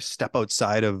I step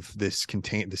outside of the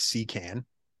sea can.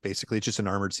 Basically, it's just an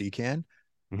armored sea can,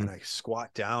 and I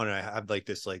squat down, and I have like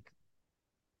this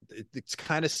it's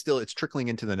kind of still, it's trickling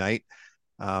into the night,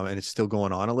 and it's still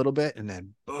going on a little bit, and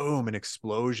then boom, an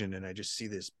explosion, and I just see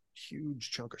this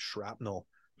huge chunk of shrapnel.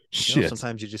 Shit.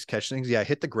 Sometimes you just catch things. Yeah, I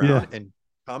hit the ground and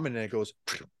come, and then it goes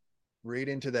right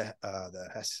into the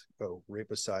Hess right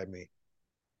beside me.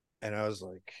 And I was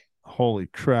like, holy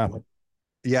crap.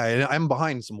 Yeah. And I'm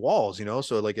behind some walls,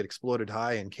 so like it exploded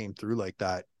high and came through like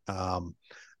that.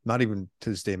 Not even to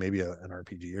this day, maybe an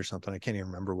RPG or something. I can't even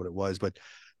remember what it was, but,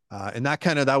 and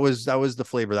that was the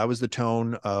flavor. That was the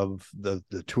tone of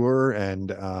the tour.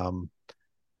 And,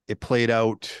 it played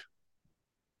out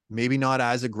maybe not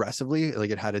as aggressively.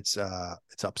 Like it had its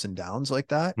ups and downs like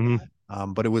that.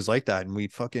 But it was like that. And we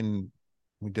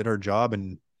did our job,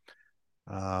 and,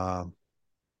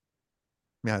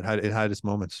 yeah, it had its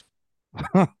moments.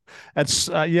 That's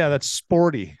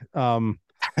sporty.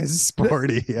 It's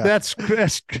sporty. Yeah. That's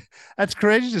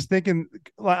crazy. Just thinking,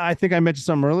 I think I mentioned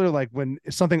something earlier, like when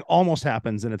something almost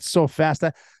happens and it's so fast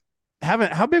that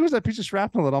how big was that piece of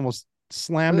shrapnel that almost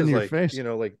slammed into your face?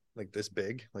 Like this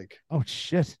big, like, oh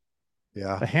shit.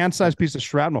 Yeah. A hand-sized piece of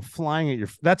shrapnel flying at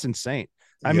that's insane.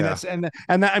 I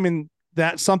mean,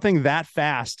 that's something that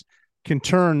fast can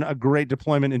turn a great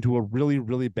deployment into a really,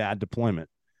 really bad deployment.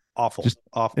 Awful. Just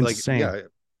awful. Insane. Like,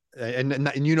 yeah.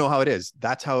 And you know how it is.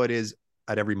 That's how it is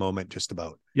at every moment, just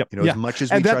about. Yep. You know, as much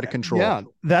as we try to control. Yeah,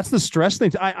 that's the stress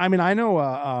thing. I mean, I know.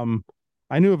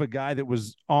 I knew of a guy that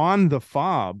was on the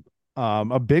fob,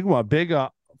 a big one, big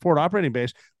forward operating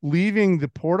base, leaving the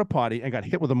porta potty and got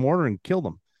hit with a mortar and killed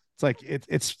him. It's like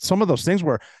it's some of those things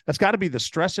where that's got to be the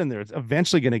stress in there. It's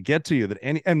eventually going to get to you.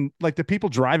 And like the people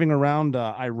driving around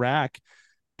Iraq,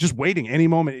 just waiting any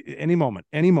moment.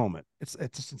 It's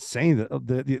just insane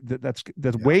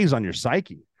that weighs on your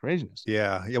psyche. Craziness.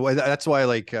 Yeah. Well, that's why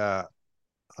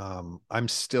I'm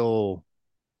still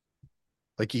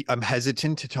I'm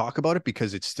hesitant to talk about it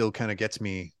because it still kind of gets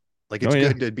me like, it's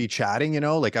good to be chatting, you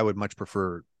know, like I would much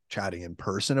prefer chatting in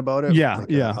person about it. Yeah.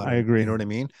 I agree. You know what I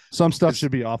mean? Some stuff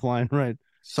should be offline, right?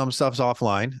 Some stuff's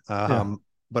offline.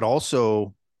 But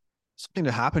also something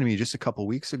that happened to me just a couple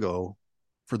weeks ago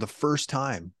for the first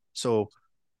time. So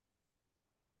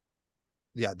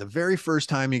yeah, the very first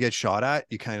time you get shot at,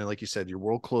 you kind of, like you said, your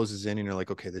world closes in and you're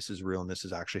like, okay, this is real and this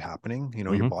is actually happening. You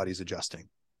know, your body's adjusting.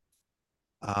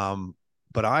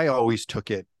 But I always took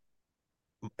it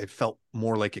felt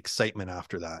more like excitement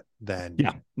after that than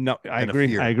I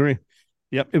agree.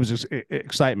 Yep. It was just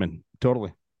excitement.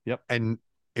 Totally. Yep. And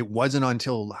it wasn't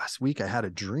until last week I had a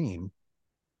dream,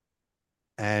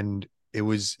 and it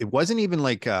wasn't even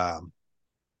like I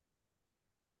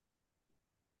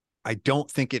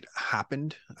don't think it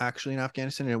happened actually in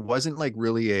Afghanistan. It wasn't like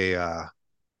really a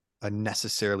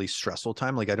necessarily stressful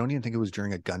time. Like I don't even think it was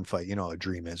during a gunfight. You know, a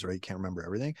dream is, right? You can't remember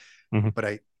everything. But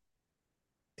I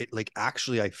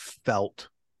felt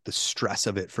the stress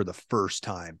of it for the first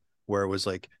time, where it was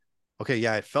like, okay,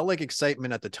 yeah, it felt like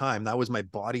excitement at the time. That was my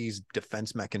body's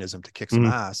defense mechanism to kick some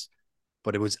ass,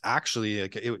 but it was actually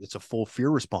like, it's a full fear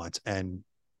response. And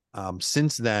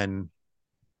since then,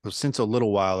 since a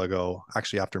little while ago,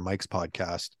 actually after Mike's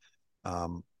podcast,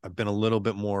 I've been a little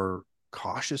bit more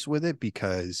cautious with it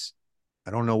because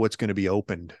I don't know what's going to be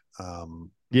opened. I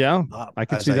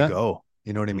can see that. Go,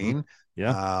 you know what I mean?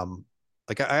 Yeah.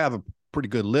 Like I have a pretty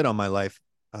good lid on my life.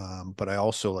 But I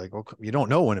also like, okay, you don't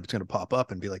know when it's going to pop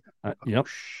up and be like, yep,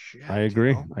 shit, I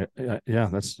agree. You know? Yeah,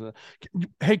 that's,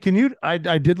 hey, can you, I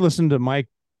did listen to Mike's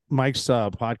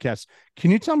podcast.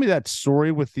 Can you tell me that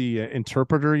story with the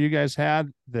interpreter you guys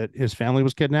had, that his family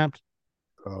was kidnapped?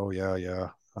 Oh yeah. Yeah.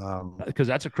 Because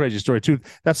that's a crazy story too.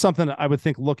 That's something I would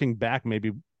think looking back,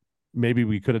 maybe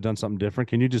we could have done something different.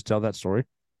 Can you just tell that story?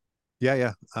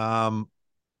 Yeah.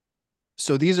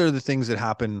 So these are the things that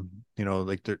happen, you know,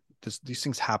 like these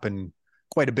things happen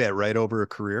quite a bit, right, over a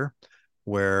career,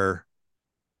 where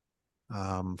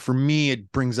for me,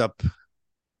 it brings up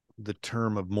the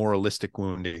term of moralistic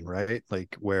wounding, right?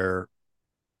 Like where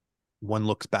one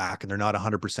looks back and they're not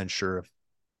 100% sure if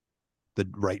the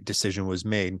right decision was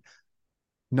made.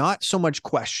 Not so much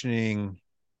questioning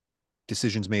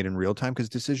decisions made in real time, because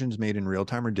decisions made in real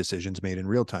time are decisions made in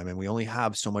real time. And we only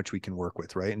have so much we can work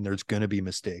with, right? And there's going to be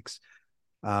mistakes.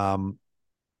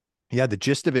 The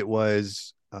gist of it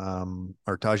was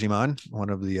Artaj Iman, one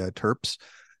of the Terps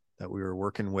that we were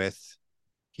working with,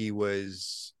 he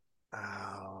was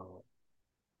I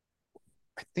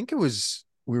think it was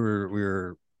we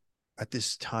were at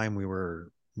this time we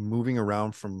were moving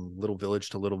around from little village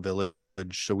to little village,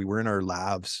 so we were in our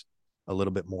labs a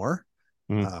little bit more,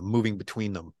 moving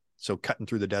between them, so cutting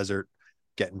through the desert,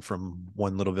 getting from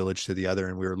one little village to the other,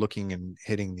 and we were looking and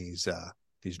hitting these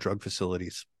drug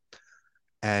facilities.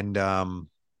 And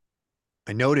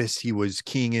I noticed he was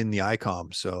keying in the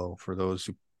ICOM. So for those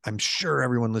who, I'm sure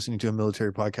everyone listening to a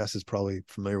military podcast is probably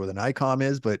familiar with an ICOM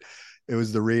is, but it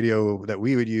was the radio that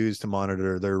we would use to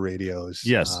monitor their radios.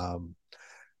 Yes.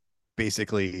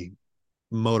 Basically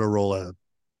Motorola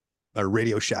or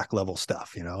Radio Shack level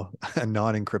stuff, you know,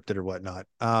 non-encrypted or whatnot.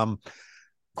 Of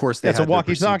course, that's a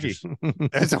walkie-talkie.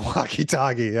 It's a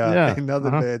walkie-talkie. Yeah.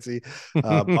 Nothing fancy.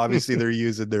 Obviously, they're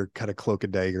using their kind of cloak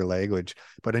and dagger language.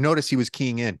 But I noticed he was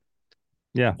keying in,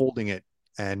 holding it,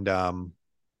 and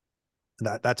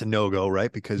that's a no-go,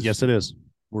 right? Because yes, it is.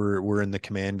 We're in the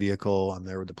command vehicle. I'm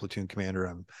there with the platoon commander.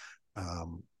 I'm,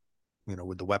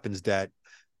 with the weapons det,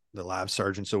 the lab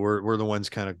sergeant. So we're the ones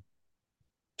kind of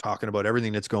talking about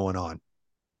everything that's going on.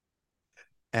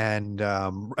 And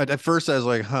at first I was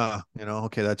like,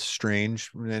 okay, that's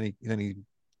strange. And then he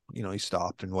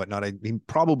stopped and whatnot. I mean,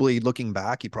 probably looking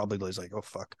back, he probably was like, oh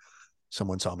fuck,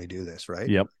 someone saw me do this, right?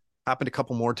 Yep. Happened a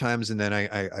couple more times, and then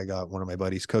I got one of my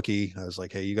buddies, Cookie. I was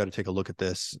like, hey, you got to take a look at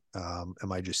this.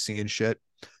 Am I just seeing shit?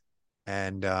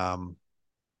 And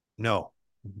no,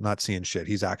 not seeing shit.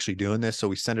 He's actually doing this. So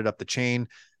we send it up the chain.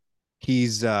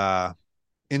 He's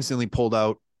instantly pulled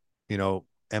out,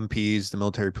 MPs, the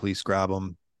military police grab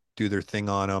him, do their thing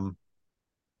on him.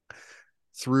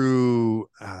 Through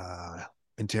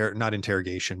not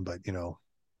interrogation, but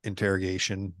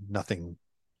interrogation. Nothing.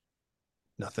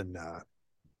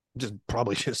 Just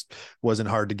probably just wasn't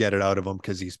hard to get it out of him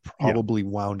because he's probably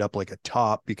wound up like a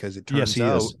top, because it turns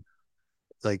out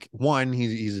like, one,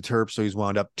 he's a terp, so he's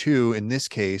wound up. Two, in this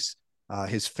case,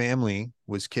 his family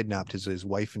was kidnapped. His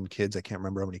wife and kids, I can't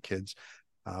remember how many kids,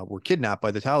 were kidnapped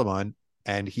by the Taliban,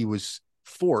 and he was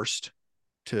forced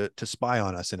to spy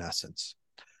on us, in essence.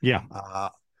 Yeah.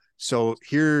 So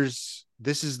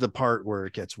this is the part where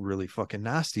it gets really fucking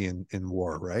nasty in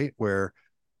war, right? Where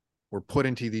we're put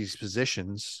into these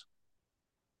positions,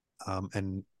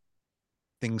 and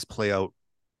things play out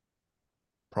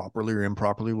properly or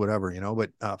improperly, whatever,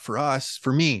 but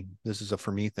for me, this is a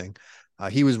for me thing.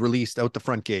 He was released out the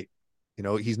front gate.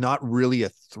 He's not really a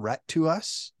threat to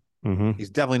us. Mm-hmm. He's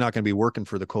definitely not going to be working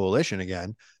for the coalition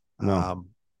again. No.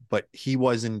 But he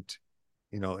wasn't,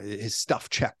 his stuff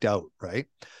checked out, right?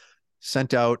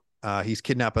 Sent out. He's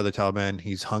kidnapped by the Taliban.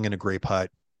 He's hung in a grape hut.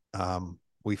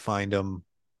 We find him.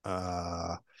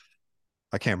 I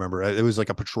can't remember. It was like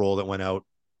a patrol that went out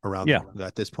around.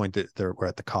 At this point, that we're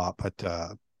at the cop at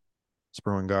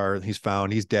Spurwingar. He's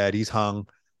found. He's dead. He's hung.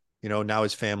 Now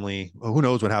his family. Who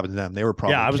knows what happened to them? They were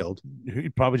probably killed. He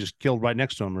probably just killed right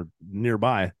next to him or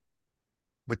nearby.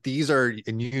 But these are,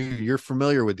 and you're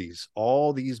familiar with these,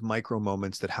 all these micro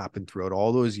moments that happen throughout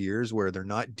all those years where they're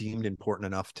not deemed important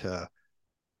enough to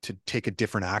take a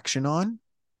different action on,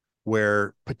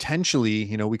 where potentially,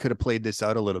 we could have played this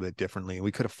out a little bit differently.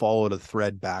 We could have followed a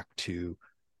thread back to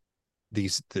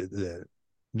these,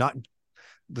 not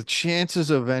the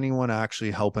chances of anyone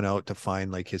actually helping out to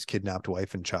find like his kidnapped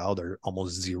wife and child are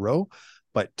almost zero,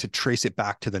 but to trace it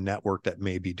back to the network that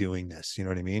may be doing this, you know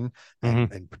what I mean?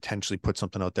 And potentially put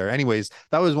something out there. Anyways,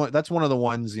 that's one of the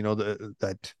ones,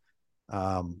 that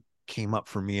came up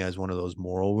for me as one of those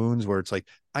moral wounds where it's like,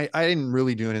 I didn't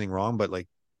really do anything wrong, but like,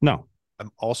 no,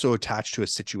 I'm also attached to a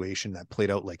situation that played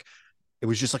out like it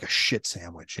was just like a shit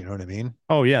sandwich. You know what I mean?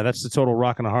 Oh yeah, that's the total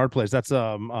rock and a hard place. That's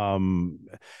and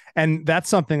that's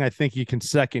something I think you can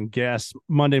second guess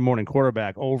Monday morning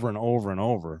quarterback over and over and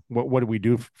over. What do we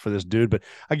do for this dude? But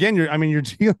again, you're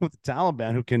dealing with the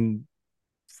Taliban, who can,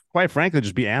 quite frankly,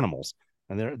 just be animals.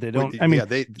 And they don't.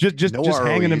 They just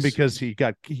hanging him because he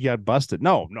got busted.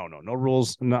 No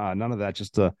rules, none of that.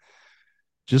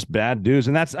 Just bad dudes.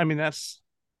 And that's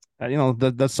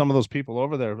that's some of those people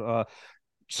over there.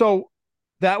 So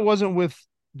that wasn't with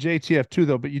JTF2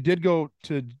 though, but you did go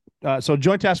to so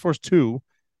Joint Task Force 2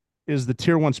 is the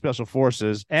Tier 1 Special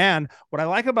Forces. And what I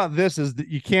like about this is that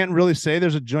you can't really say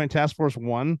there's a Joint Task Force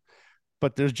 1,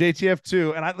 but there's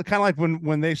JTF2. And I kind of like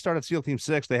when they started SEAL Team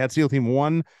 6, they had SEAL Team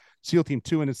 1, SEAL Team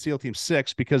 2, and then SEAL Team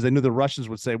 6, because they knew the Russians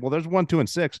would say, well, there's 1, 2, and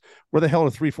 6. Where the hell are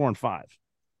 3, 4, and 5?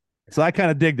 So I kind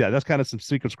of dig that. That's kind of some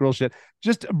secret squirrel shit.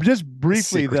 Just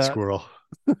briefly, secret squirrel.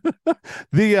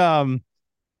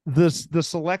 The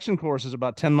selection course is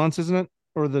about 10 months, isn't it?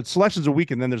 Or the selection's a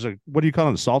week, and then there's what do you call it,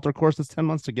 an assaulter course that's 10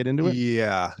 months to get into it?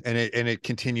 Yeah, and it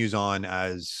continues on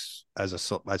as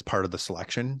part of the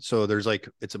selection. So there's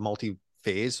it's a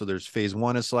multi-phase. So there's phase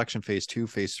 1 is selection, phase 2,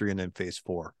 phase 3, and then phase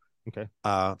 4. Okay.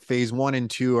 Phase 1 and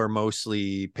 2 are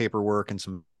mostly paperwork and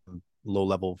some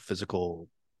low-level physical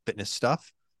fitness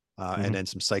stuff, and then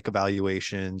some psych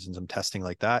evaluations and some testing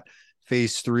like that.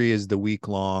 Phase 3 is the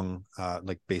week-long,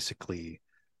 basically.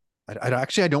 I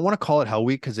don't want to call it Hell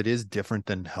Week because it is different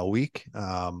than Hell Week.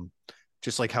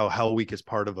 Just like how Hell Week is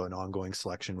part of an ongoing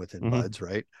selection within BUDS,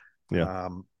 right? Yeah.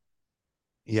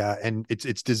 And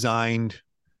it's designed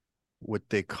what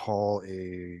they call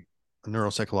a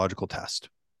neuropsychological test.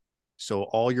 So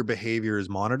all your behavior is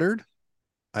monitored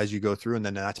as you go through, and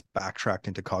then that's backtracked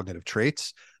into cognitive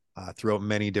traits throughout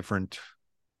many different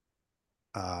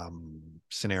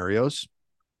scenarios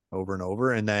over and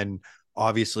over. And then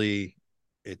obviously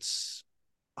it's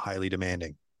highly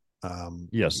demanding.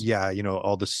 Yes. Yeah.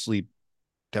 All the sleep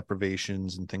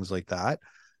deprivations and things like that.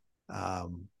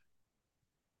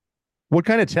 What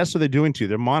kind of tests are they doing to you?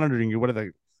 They're monitoring you. What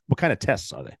kind of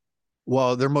tests are they?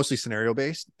 Well, they're mostly scenario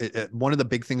based. One of the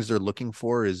big things they're looking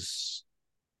for is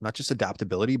not just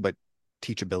adaptability, but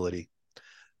teachability.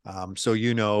 So,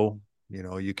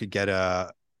 you could get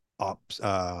a ops,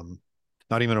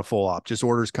 not even a full op, just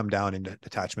orders come down into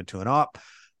attachment to an op.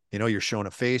 You're shown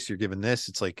a face, you're given this,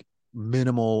 it's like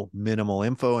minimal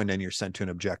info, and then you're sent to an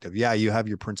objective. Yeah, you have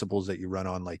your principles that you run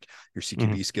on, like your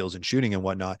CQB skills and shooting and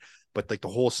whatnot, but like the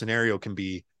whole scenario can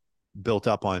be built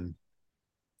up on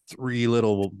 3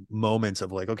 little moments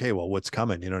of like, okay, well, what's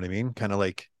coming? You know what I mean? Kind of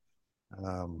like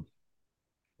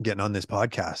getting on this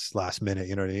podcast last minute.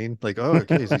 You know what I mean? Like, oh,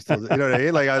 okay, is he still, you know what I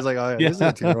mean? Like, I was like, oh, yeah, this is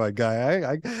a tier-1 guy.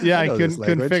 I I know this couldn't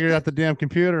language. figure out the damn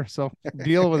computer, so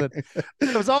deal with it.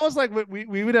 It was almost like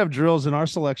we would have drills in our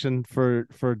selection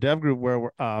for dev group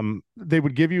where they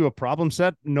would give you a problem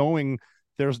set, knowing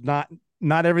there's not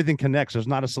everything connects. There's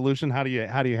not a solution. How do you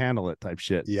handle it? Type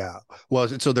shit. Yeah. Well,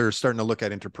 so they're starting to look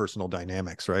at interpersonal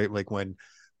dynamics, right? Like when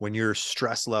your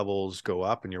stress levels go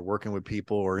up and you're working with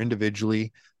people or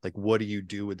individually, like what do you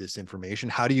do with this information?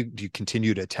 How do you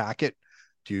continue to attack it?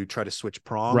 Do you try to switch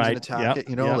prongs and attack it?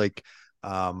 You know, like,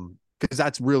 because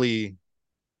that's really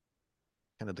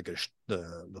kind of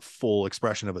the full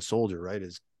expression of a soldier, right?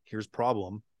 Is here's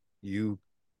problem, you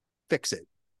fix it.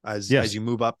 As you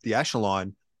move up the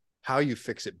echelon, how you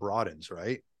fix it broadens,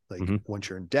 right? Like once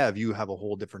you're in dev, you have a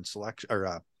whole different selection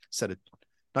or set of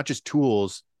not just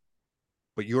tools,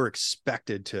 but you're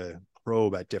expected to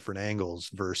probe at different angles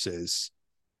versus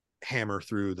hammer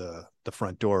through the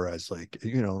front door as like,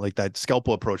 you know, like that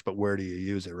scalpel approach, but where do you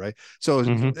use it? Right. So,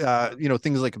 you know,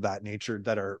 things like that nature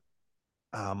that are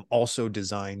also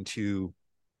designed to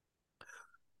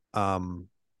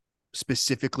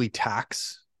specifically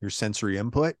tax your sensory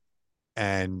input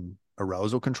and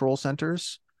arousal control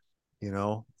centers, you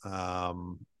know?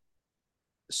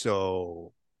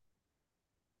 So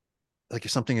like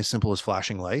if something as simple as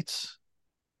flashing lights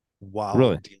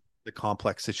while the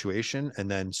complex situation,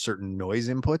 and then certain noise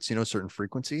inputs, you know, certain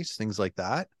frequencies, things like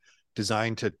that,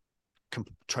 designed to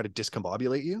try to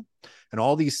discombobulate you. And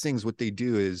all these things, what they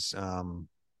do is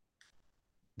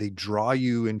they draw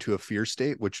you into a fear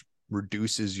state, which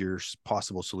reduces your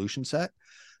possible solution set.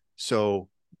 So,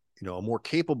 you know, a more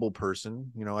capable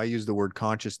person, you know, I use the word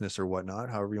consciousness or whatnot,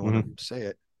 however you want to say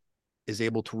it, is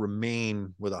able to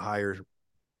remain with a higher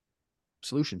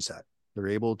solution set. They're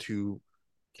able to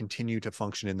continue to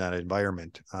function in that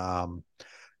environment.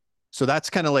 So that's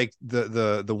kind of like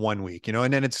the 1 week, you know,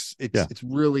 and then it's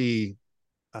really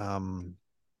and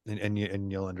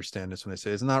you'll understand this when I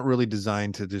say it's not really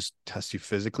designed to just test you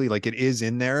physically. Like it is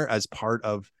in there as part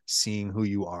of seeing who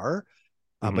you are.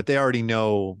 But they already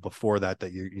know before that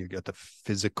you get the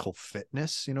physical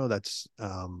fitness, you know, that's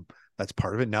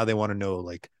part of it. Now they want to know,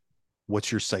 like,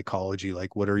 what's your psychology?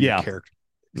 Like, what are your characters?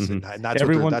 And that's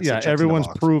everyone's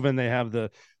proven they have the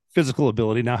physical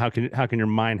ability. Now, how can your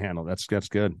mind handle that's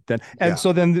good then? And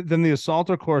so then the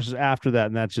assaulter course is after that,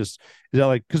 and that's just, is that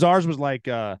like, because ours was like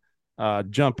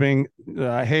jumping,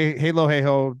 hey low, hey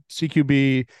ho,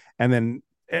 CQB, and then,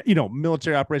 you know,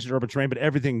 military operations, urban terrain, but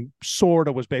everything sort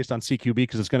of was based on CQB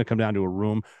because it's going to come down to a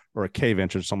room or a cave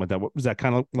entrance, something like that. What was that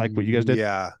kind of like what you guys did?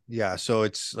 Yeah. So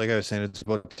it's like I was saying, it's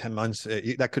about 10 months.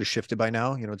 That could have shifted by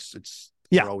now. You know, it's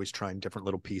we're always trying different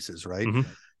little pieces, right?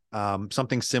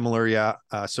 Something similar.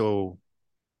 So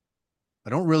I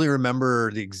don't really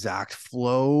remember the exact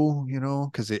flow, you know,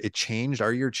 because it changed.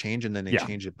 Our year changed, and then they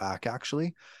changed it back.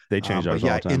 Actually, they changed ours all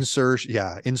the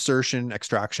time. Insertion,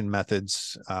 extraction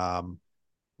methods.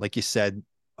 Like you said,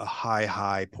 a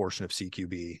high portion of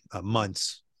CQB,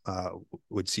 months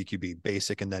would CQB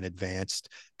basic and then advanced.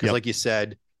 Because like you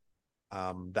said,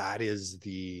 that is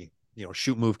the, you know,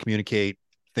 shoot, move, communicate,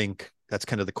 think. That's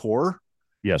kind of the core.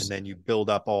 Yes. And then you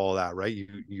build up all that, right?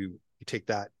 You take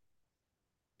that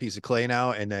piece of clay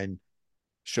now and then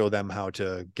show them how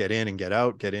to get in and get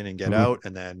out, get in and get out,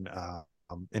 and then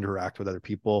interact with other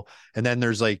people. And then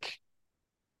there's like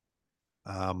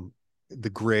the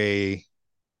gray,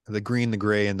 the green, the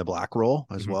gray, and the black roll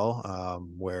as well,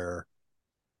 where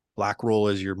black roll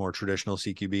is your more traditional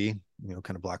CQB, you know,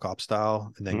 kind of black ops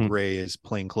style. And then gray is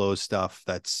plain clothes stuff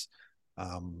that's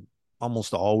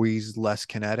almost always less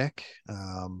kinetic,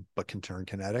 but can turn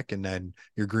kinetic. And then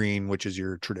your green, which is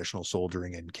your traditional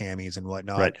soldiering and camis and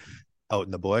whatnot out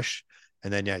in the bush.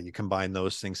 And then, you combine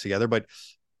those things together, but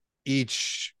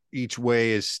each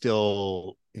way is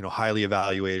still, you know, highly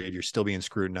evaluated. You're still being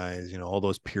scrutinized, you know, all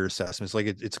those peer assessments, like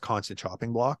it's a constant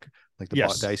chopping block, like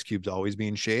the dice cube's always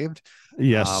being shaved.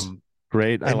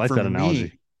 Great. I like that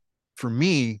analogy. For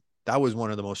me, that was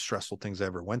one of the most stressful things I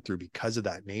ever went through because of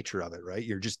that nature of it, right?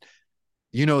 You're just,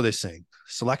 you know, this thing,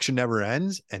 selection never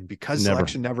ends. And because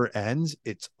selection never ends,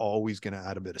 it's always going to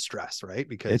add a bit of stress, right?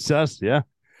 Because it does. Yeah.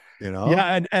 You know?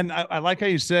 Yeah. And I like how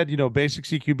you said, you know, basic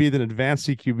CQB, then advanced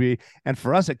CQB. And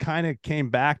for us, it kind of came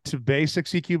back to basic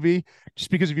CQB,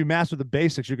 just because if you master the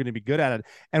basics, you're going to be good at it.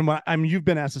 And you've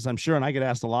been asked this, I'm sure, and I get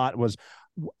asked a lot, was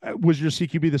your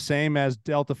CQB the same as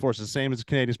Delta Force, the same as the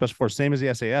Canadian Special Force, same as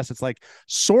the SAS? It's like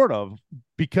sort of,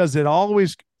 because it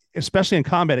always, especially in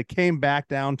combat, it came back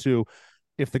down to,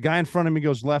 if the guy in front of me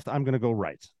goes left, I'm going to go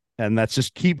right. And that's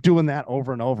just keep doing that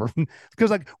over and over. Because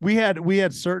like we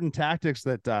had certain tactics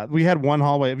that we had one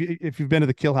hallway. If you've been to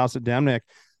the kill house at Damnick,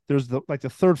 there's the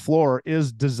third floor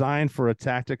is designed for a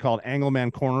tactic called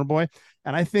Angleman Corner Boy.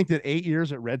 And I think that 8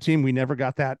 years at Red Team, we never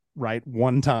got that right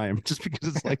one time, just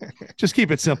because it's like, just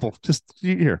keep it simple. Just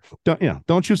here,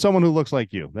 don't choose someone who looks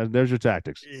like you. There's your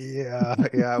tactics.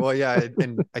 Yeah. Well, yeah.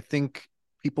 And I think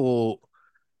people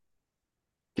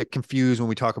get confused when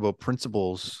we talk about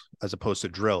principles as opposed to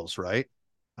drills, right?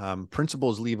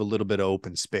 Principles leave a little bit of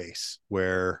open space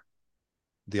where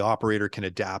the operator can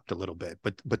adapt a little bit,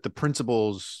 but the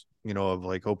principles, of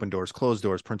like open doors, closed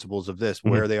doors, principles of this,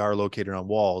 where they are located on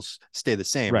walls, stay the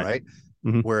same, right?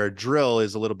 Where a drill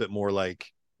is a little bit more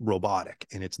like robotic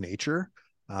in its nature.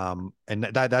 And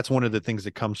that's one of the things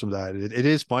that comes from that. It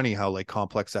is funny how like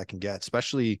complex that can get,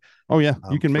 especially. Oh yeah,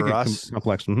 you can make it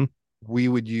complex. We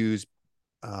would use,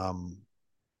 so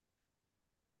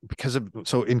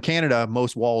in Canada,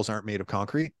 most walls aren't made of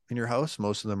concrete in your house.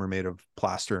 Most of them are made of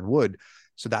plaster and wood.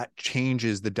 So that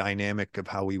changes the dynamic of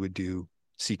how we would do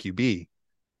CQB,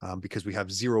 because we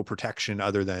have zero protection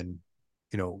other than,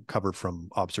 covered from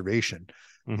observation.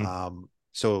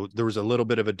 So there was a little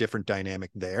bit of a different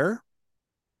dynamic there.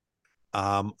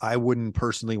 I wouldn't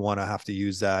personally want to have to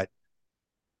use that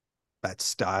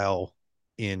style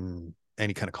in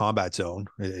any kind of combat zone.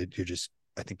 I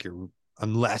think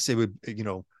unless it would,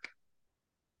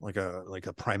 like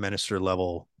a prime minister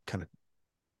level kind of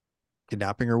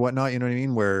kidnapping or whatnot, you know what I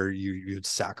mean? Where you'd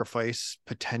sacrifice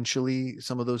potentially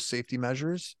some of those safety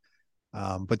measures.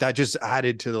 But that just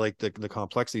added to like the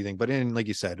complexity thing. But like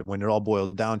you said, when it all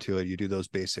boiled down to it, you do those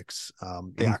basics.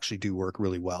 They actually do work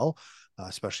really well,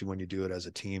 especially when you do it as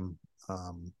a team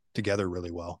together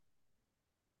really well.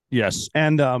 Yes.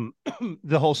 And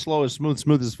the whole slow is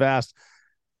smooth is fast.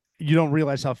 You don't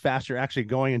realize how fast you're actually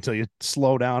going until you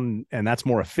slow down, and that's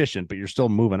more efficient, but you're still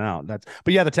moving out. But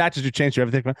yeah, the tactics you change to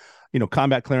everything,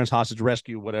 combat clearance, hostage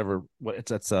rescue, whatever.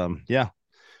 Yeah.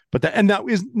 But that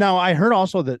is now I heard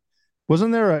also that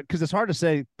wasn't there because it's hard to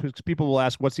say, because people will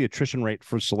ask what's the attrition rate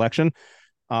for selection.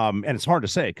 And it's hard to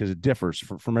say because it differs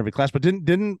from every class, but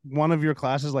didn't one of your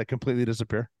classes like completely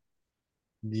disappear?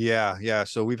 Yeah.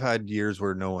 So we've had years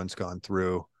where no one's gone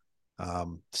through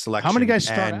selection. How many guys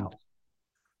start out?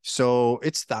 So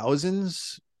it's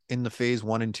thousands in the phase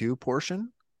 1 and 2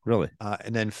 portion. Really?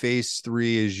 And then phase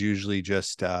 3 is usually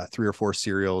just 3 or 4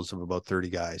 serials of about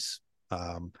 30 guys.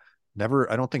 I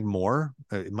don't think more.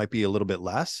 It might be a little bit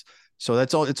less. So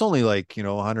that's all. It's only like,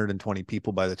 120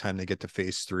 people by the time they get to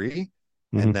phase 3.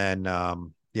 And then,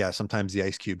 sometimes the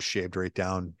ice cube's shaved right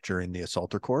down during the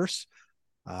assaulter course.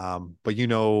 But you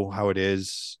know how it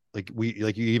is. Like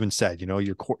you even said,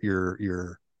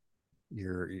 your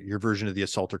version of the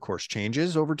assaulter course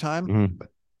changes over time, but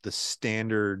the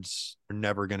standards are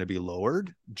never going to be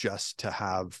lowered just to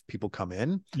have people come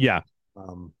in. Yeah.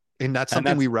 And that's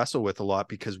something we wrestle with a lot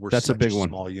because we're such a big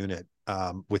small unit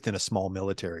within a small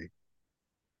military.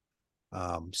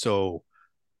 So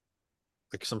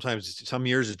like sometimes some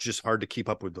years it's just hard to keep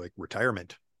up with like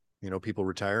retirement, people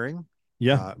retiring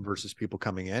versus people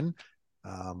coming in.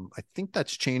 I think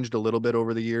that's changed a little bit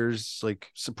over the years. Like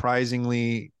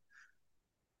surprisingly,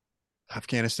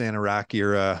 Afghanistan, Iraq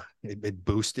era, it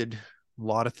boosted a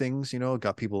lot of things,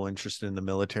 got people interested in the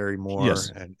military more,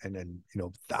 and then,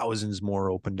 thousands more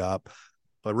opened up.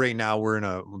 But right now we're in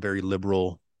a very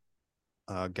liberal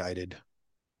guided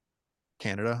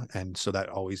Canada. And so that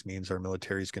always means our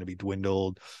military is going to be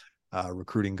dwindled.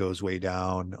 Recruiting goes way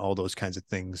down, all those kinds of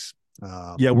things.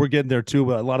 We're getting there too.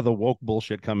 But a lot of the woke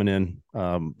bullshit coming in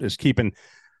is keeping,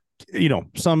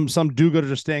 some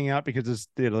do-gooders are staying out because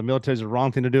the military is the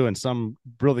wrong thing to do, and some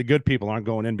really good people aren't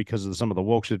going in because of some of the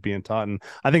woke shit being taught. And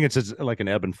I think it's just like an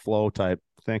ebb and flow type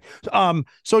thing.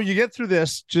 So you get through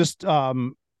this. Just how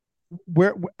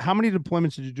many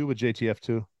deployments did you do with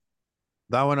JTF2?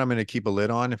 That one I'm going to keep a lid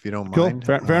on if you don't mind.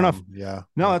 Fair enough. Yeah.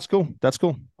 No, that's cool. That's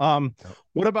cool.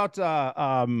 What about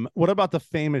the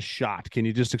famous shot? Can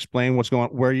you just explain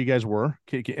where you guys were?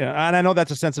 And I know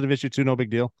that's a sensitive issue too. No big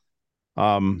deal.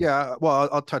 Well,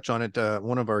 I'll touch on it.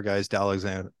 One of our guys, Dallas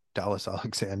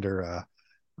Alexander,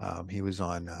 he was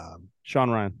on Sean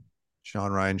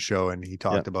Ryan's show, and he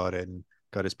talked about it and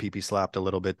got his pee-pee slapped a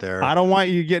little bit there. I don't want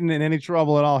you getting in any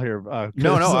trouble at all here.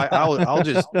 No, I'll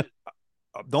just.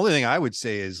 The only thing I would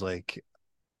say is like,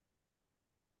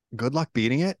 good luck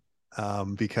beating it.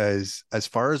 Because as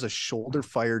far as a shoulder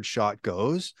fired shot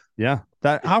goes,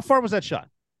 how far was that shot?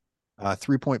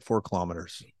 3.4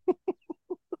 kilometers.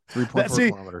 3.4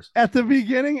 kilometers. At the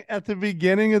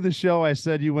beginning of the show, I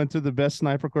said you went to the best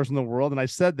sniper course in the world, and I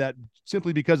said that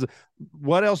simply because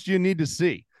what else do you need to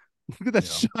see? Look at that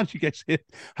shot you guys hit.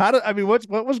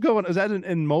 What was going? Is that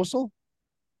in Mosul?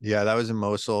 Yeah, that was in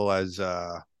Mosul as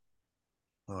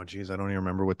oh geez, I don't even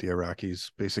remember what the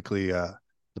Iraqis basically the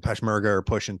Peshmerga are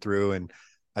pushing through. And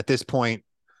at this point,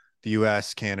 the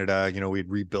US, Canada, we'd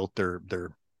rebuilt their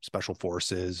special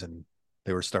forces and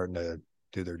they were starting to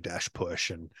do their dash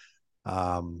push. And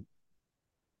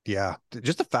yeah,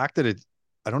 just the fact that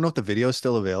I don't know if the video is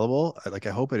still available. I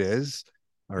hope it is.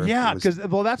 Yeah, because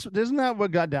isn't that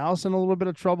what got Dallas in a little bit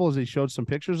of trouble? As he showed some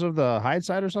pictures of the hide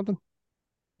site or something.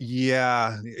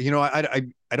 Yeah,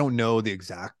 I don't know the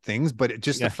exact things, but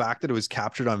the fact that it was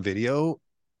captured on video,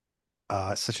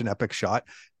 such an epic shot,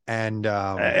 and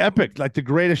epic, like the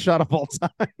greatest shot of all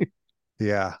time.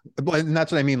 Yeah, and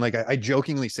that's what I mean. Like I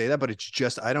jokingly say that, but it's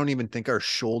just I don't even think our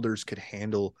shoulders could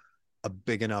handle a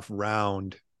big enough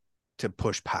round to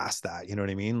push past that. You know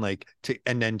what I mean?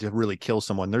 And then to really kill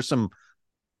someone. There's some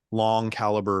long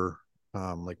caliber,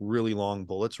 like really long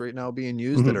bullets right now being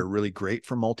used that are really great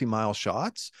for multi-mile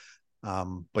shots.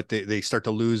 But they start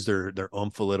to lose their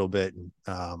oomph a little bit.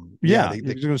 And they're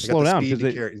going to slow down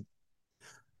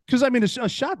because I mean, a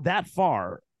shot that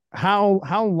far,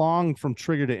 how long from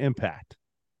trigger to impact?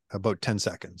 About 10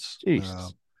 seconds.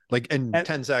 Jesus.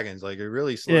 10 seconds, like it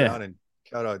really slow down. And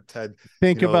shout out Ted.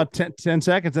 Think about 10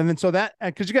 seconds. And then so that,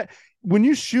 because when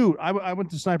you shoot, I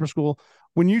went to sniper school.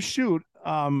 When you shoot,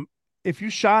 if you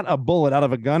shot a bullet out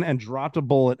of a gun and dropped a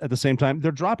bullet at the same time,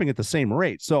 they're dropping at the same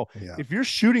rate. So if you're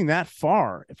shooting that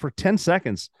far for 10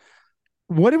 seconds,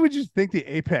 what would you think the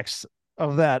apex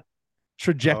of that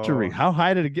trajectory? How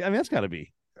high did it get? I mean, that's got to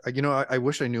be. I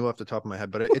wish I knew off the top of my head,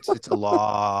 but it's a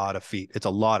lot of feet. It's a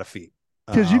lot of feet.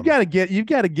 Because you've got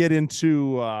to get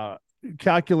into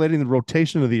calculating the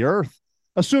rotation of the Earth.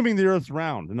 Assuming the Earth's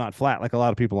round and not flat, like a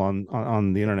lot of people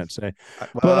on the internet say.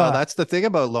 Well, that's the thing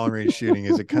about long range shooting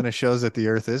is it kind of shows that the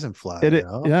Earth isn't flat.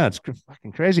 Yeah, it's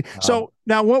fucking crazy. So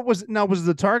now, was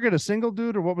the target a single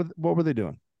dude or what were they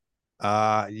doing?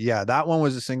 Yeah, that one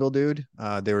was a single dude.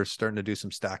 They were starting to do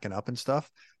some stacking up and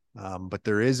stuff. But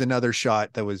there is another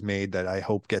shot that was made that I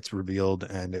hope gets revealed,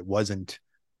 and it wasn't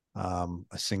a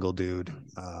single dude.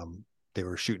 They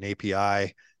were shooting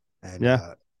API, and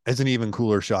it's an even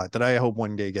cooler shot that I hope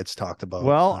one day gets talked about.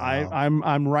 Well,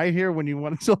 I'm right here when you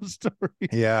want to tell the story.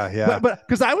 Yeah. But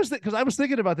because I was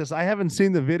thinking about this, I haven't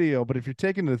seen the video, but if you're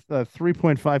taking a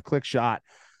 3.5 click shot,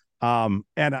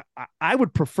 and I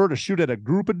would prefer to shoot at a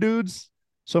group of dudes,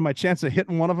 so my chance of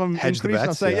hitting one of them increased.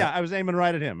 I'll say, I was aiming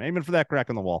right at him, aiming for that crack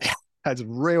in the wall. That's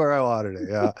right where I wanted it.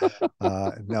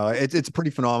 Yeah. No, it's pretty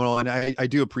phenomenal, and I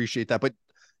do appreciate that, but.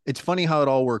 It's funny how it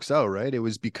all works out, right? It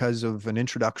was because of an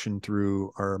introduction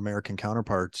through our American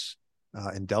counterparts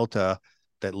in Delta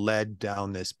that led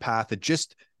down this path that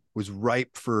just was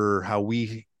ripe for how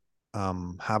we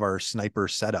have our sniper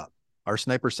setup. Our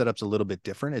sniper setup's a little bit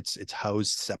different. It's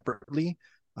housed separately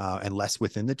and less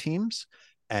within the teams.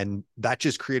 And that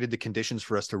just created the conditions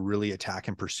for us to really attack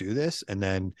and pursue this, and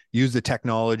then use the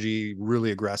technology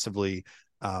really aggressively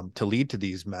to lead to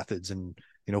these methods. And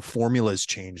formulas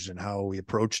changed and how we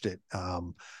approached it.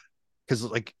 Because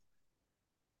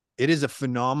it is a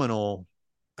phenomenal,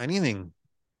 anything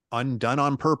undone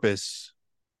on purpose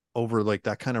over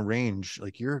that kind of range,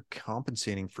 you're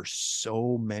compensating for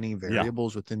so many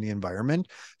variables within the environment,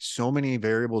 so many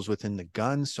variables within the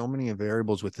gun, so many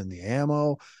variables within the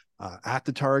ammo, at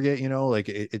the target,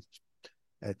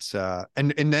 it's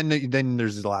and then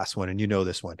there's the last one, and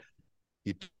this one,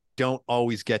 you don't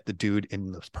always get the dude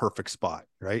in the perfect spot,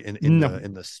 right? In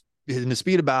the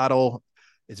speed of battle,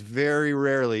 it's very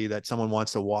rarely that someone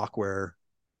wants to walk where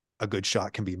a good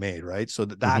shot can be made, right? So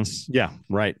that's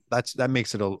right. That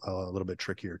makes it a little bit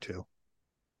trickier too.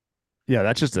 Yeah,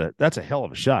 that's a hell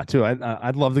of a shot too.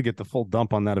 I'd love to get the full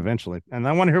dump on that eventually, and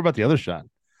I want to hear about the other shot.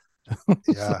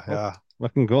 Yeah.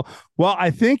 Looking cool. Well,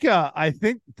 I think I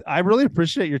really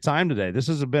appreciate your time today. This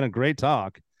has been a great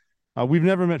talk. We've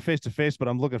never met face to face, but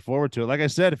I'm looking forward to it. Like I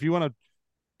said, if you want to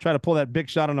try to pull that big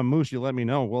shot on a moose, you let me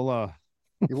know. We'll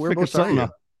whereabouts are you?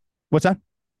 What's that?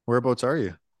 Whereabouts are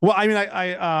you? Well, I mean,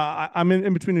 I'm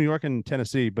in between New York and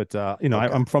Tennessee, but okay.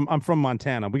 I'm from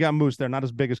Montana. We got moose there, not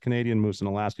as big as Canadian moose and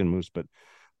Alaskan moose, but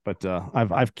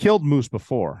I've killed moose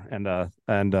before, and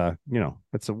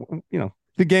it's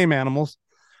the game animals.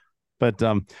 But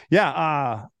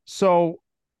so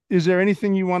is there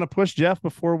anything you want to push, Jeff,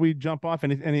 before we jump off?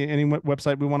 Any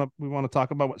website we want to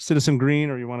talk about? What, Citizen Green,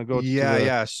 or you want to go?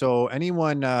 Yeah. So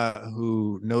anyone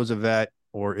who knows a vet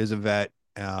or is a vet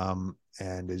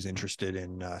and is interested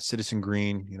in Citizen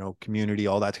Green, community,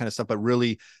 all that kind of stuff, but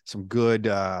really some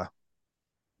good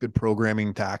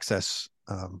programming to access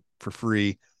for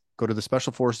free. go to the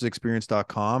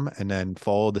specialforcesexperience.com and then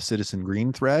follow the Citizen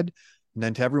Green thread. And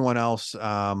then to everyone else,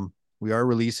 we are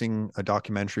releasing a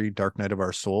documentary, Dark Night of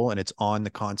Our Soul, and it's on the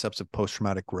concepts of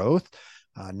post-traumatic growth,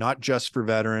 not just for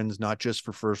veterans, not just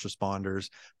for first responders,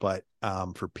 but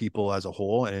for people as a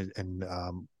whole. And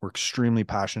we're extremely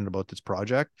passionate about this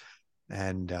project.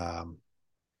 And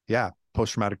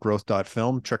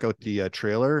posttraumaticgrowth.film. Check out the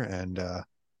trailer, and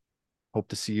hope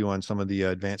to see you on some of the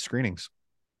advanced screenings.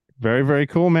 Very, very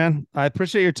cool, man. I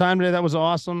appreciate your time today. That was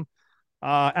awesome.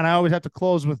 And I always have to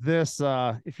close with this.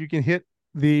 If you can hit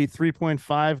the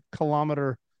 3.5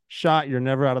 kilometer shot, you're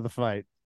never out of the fight.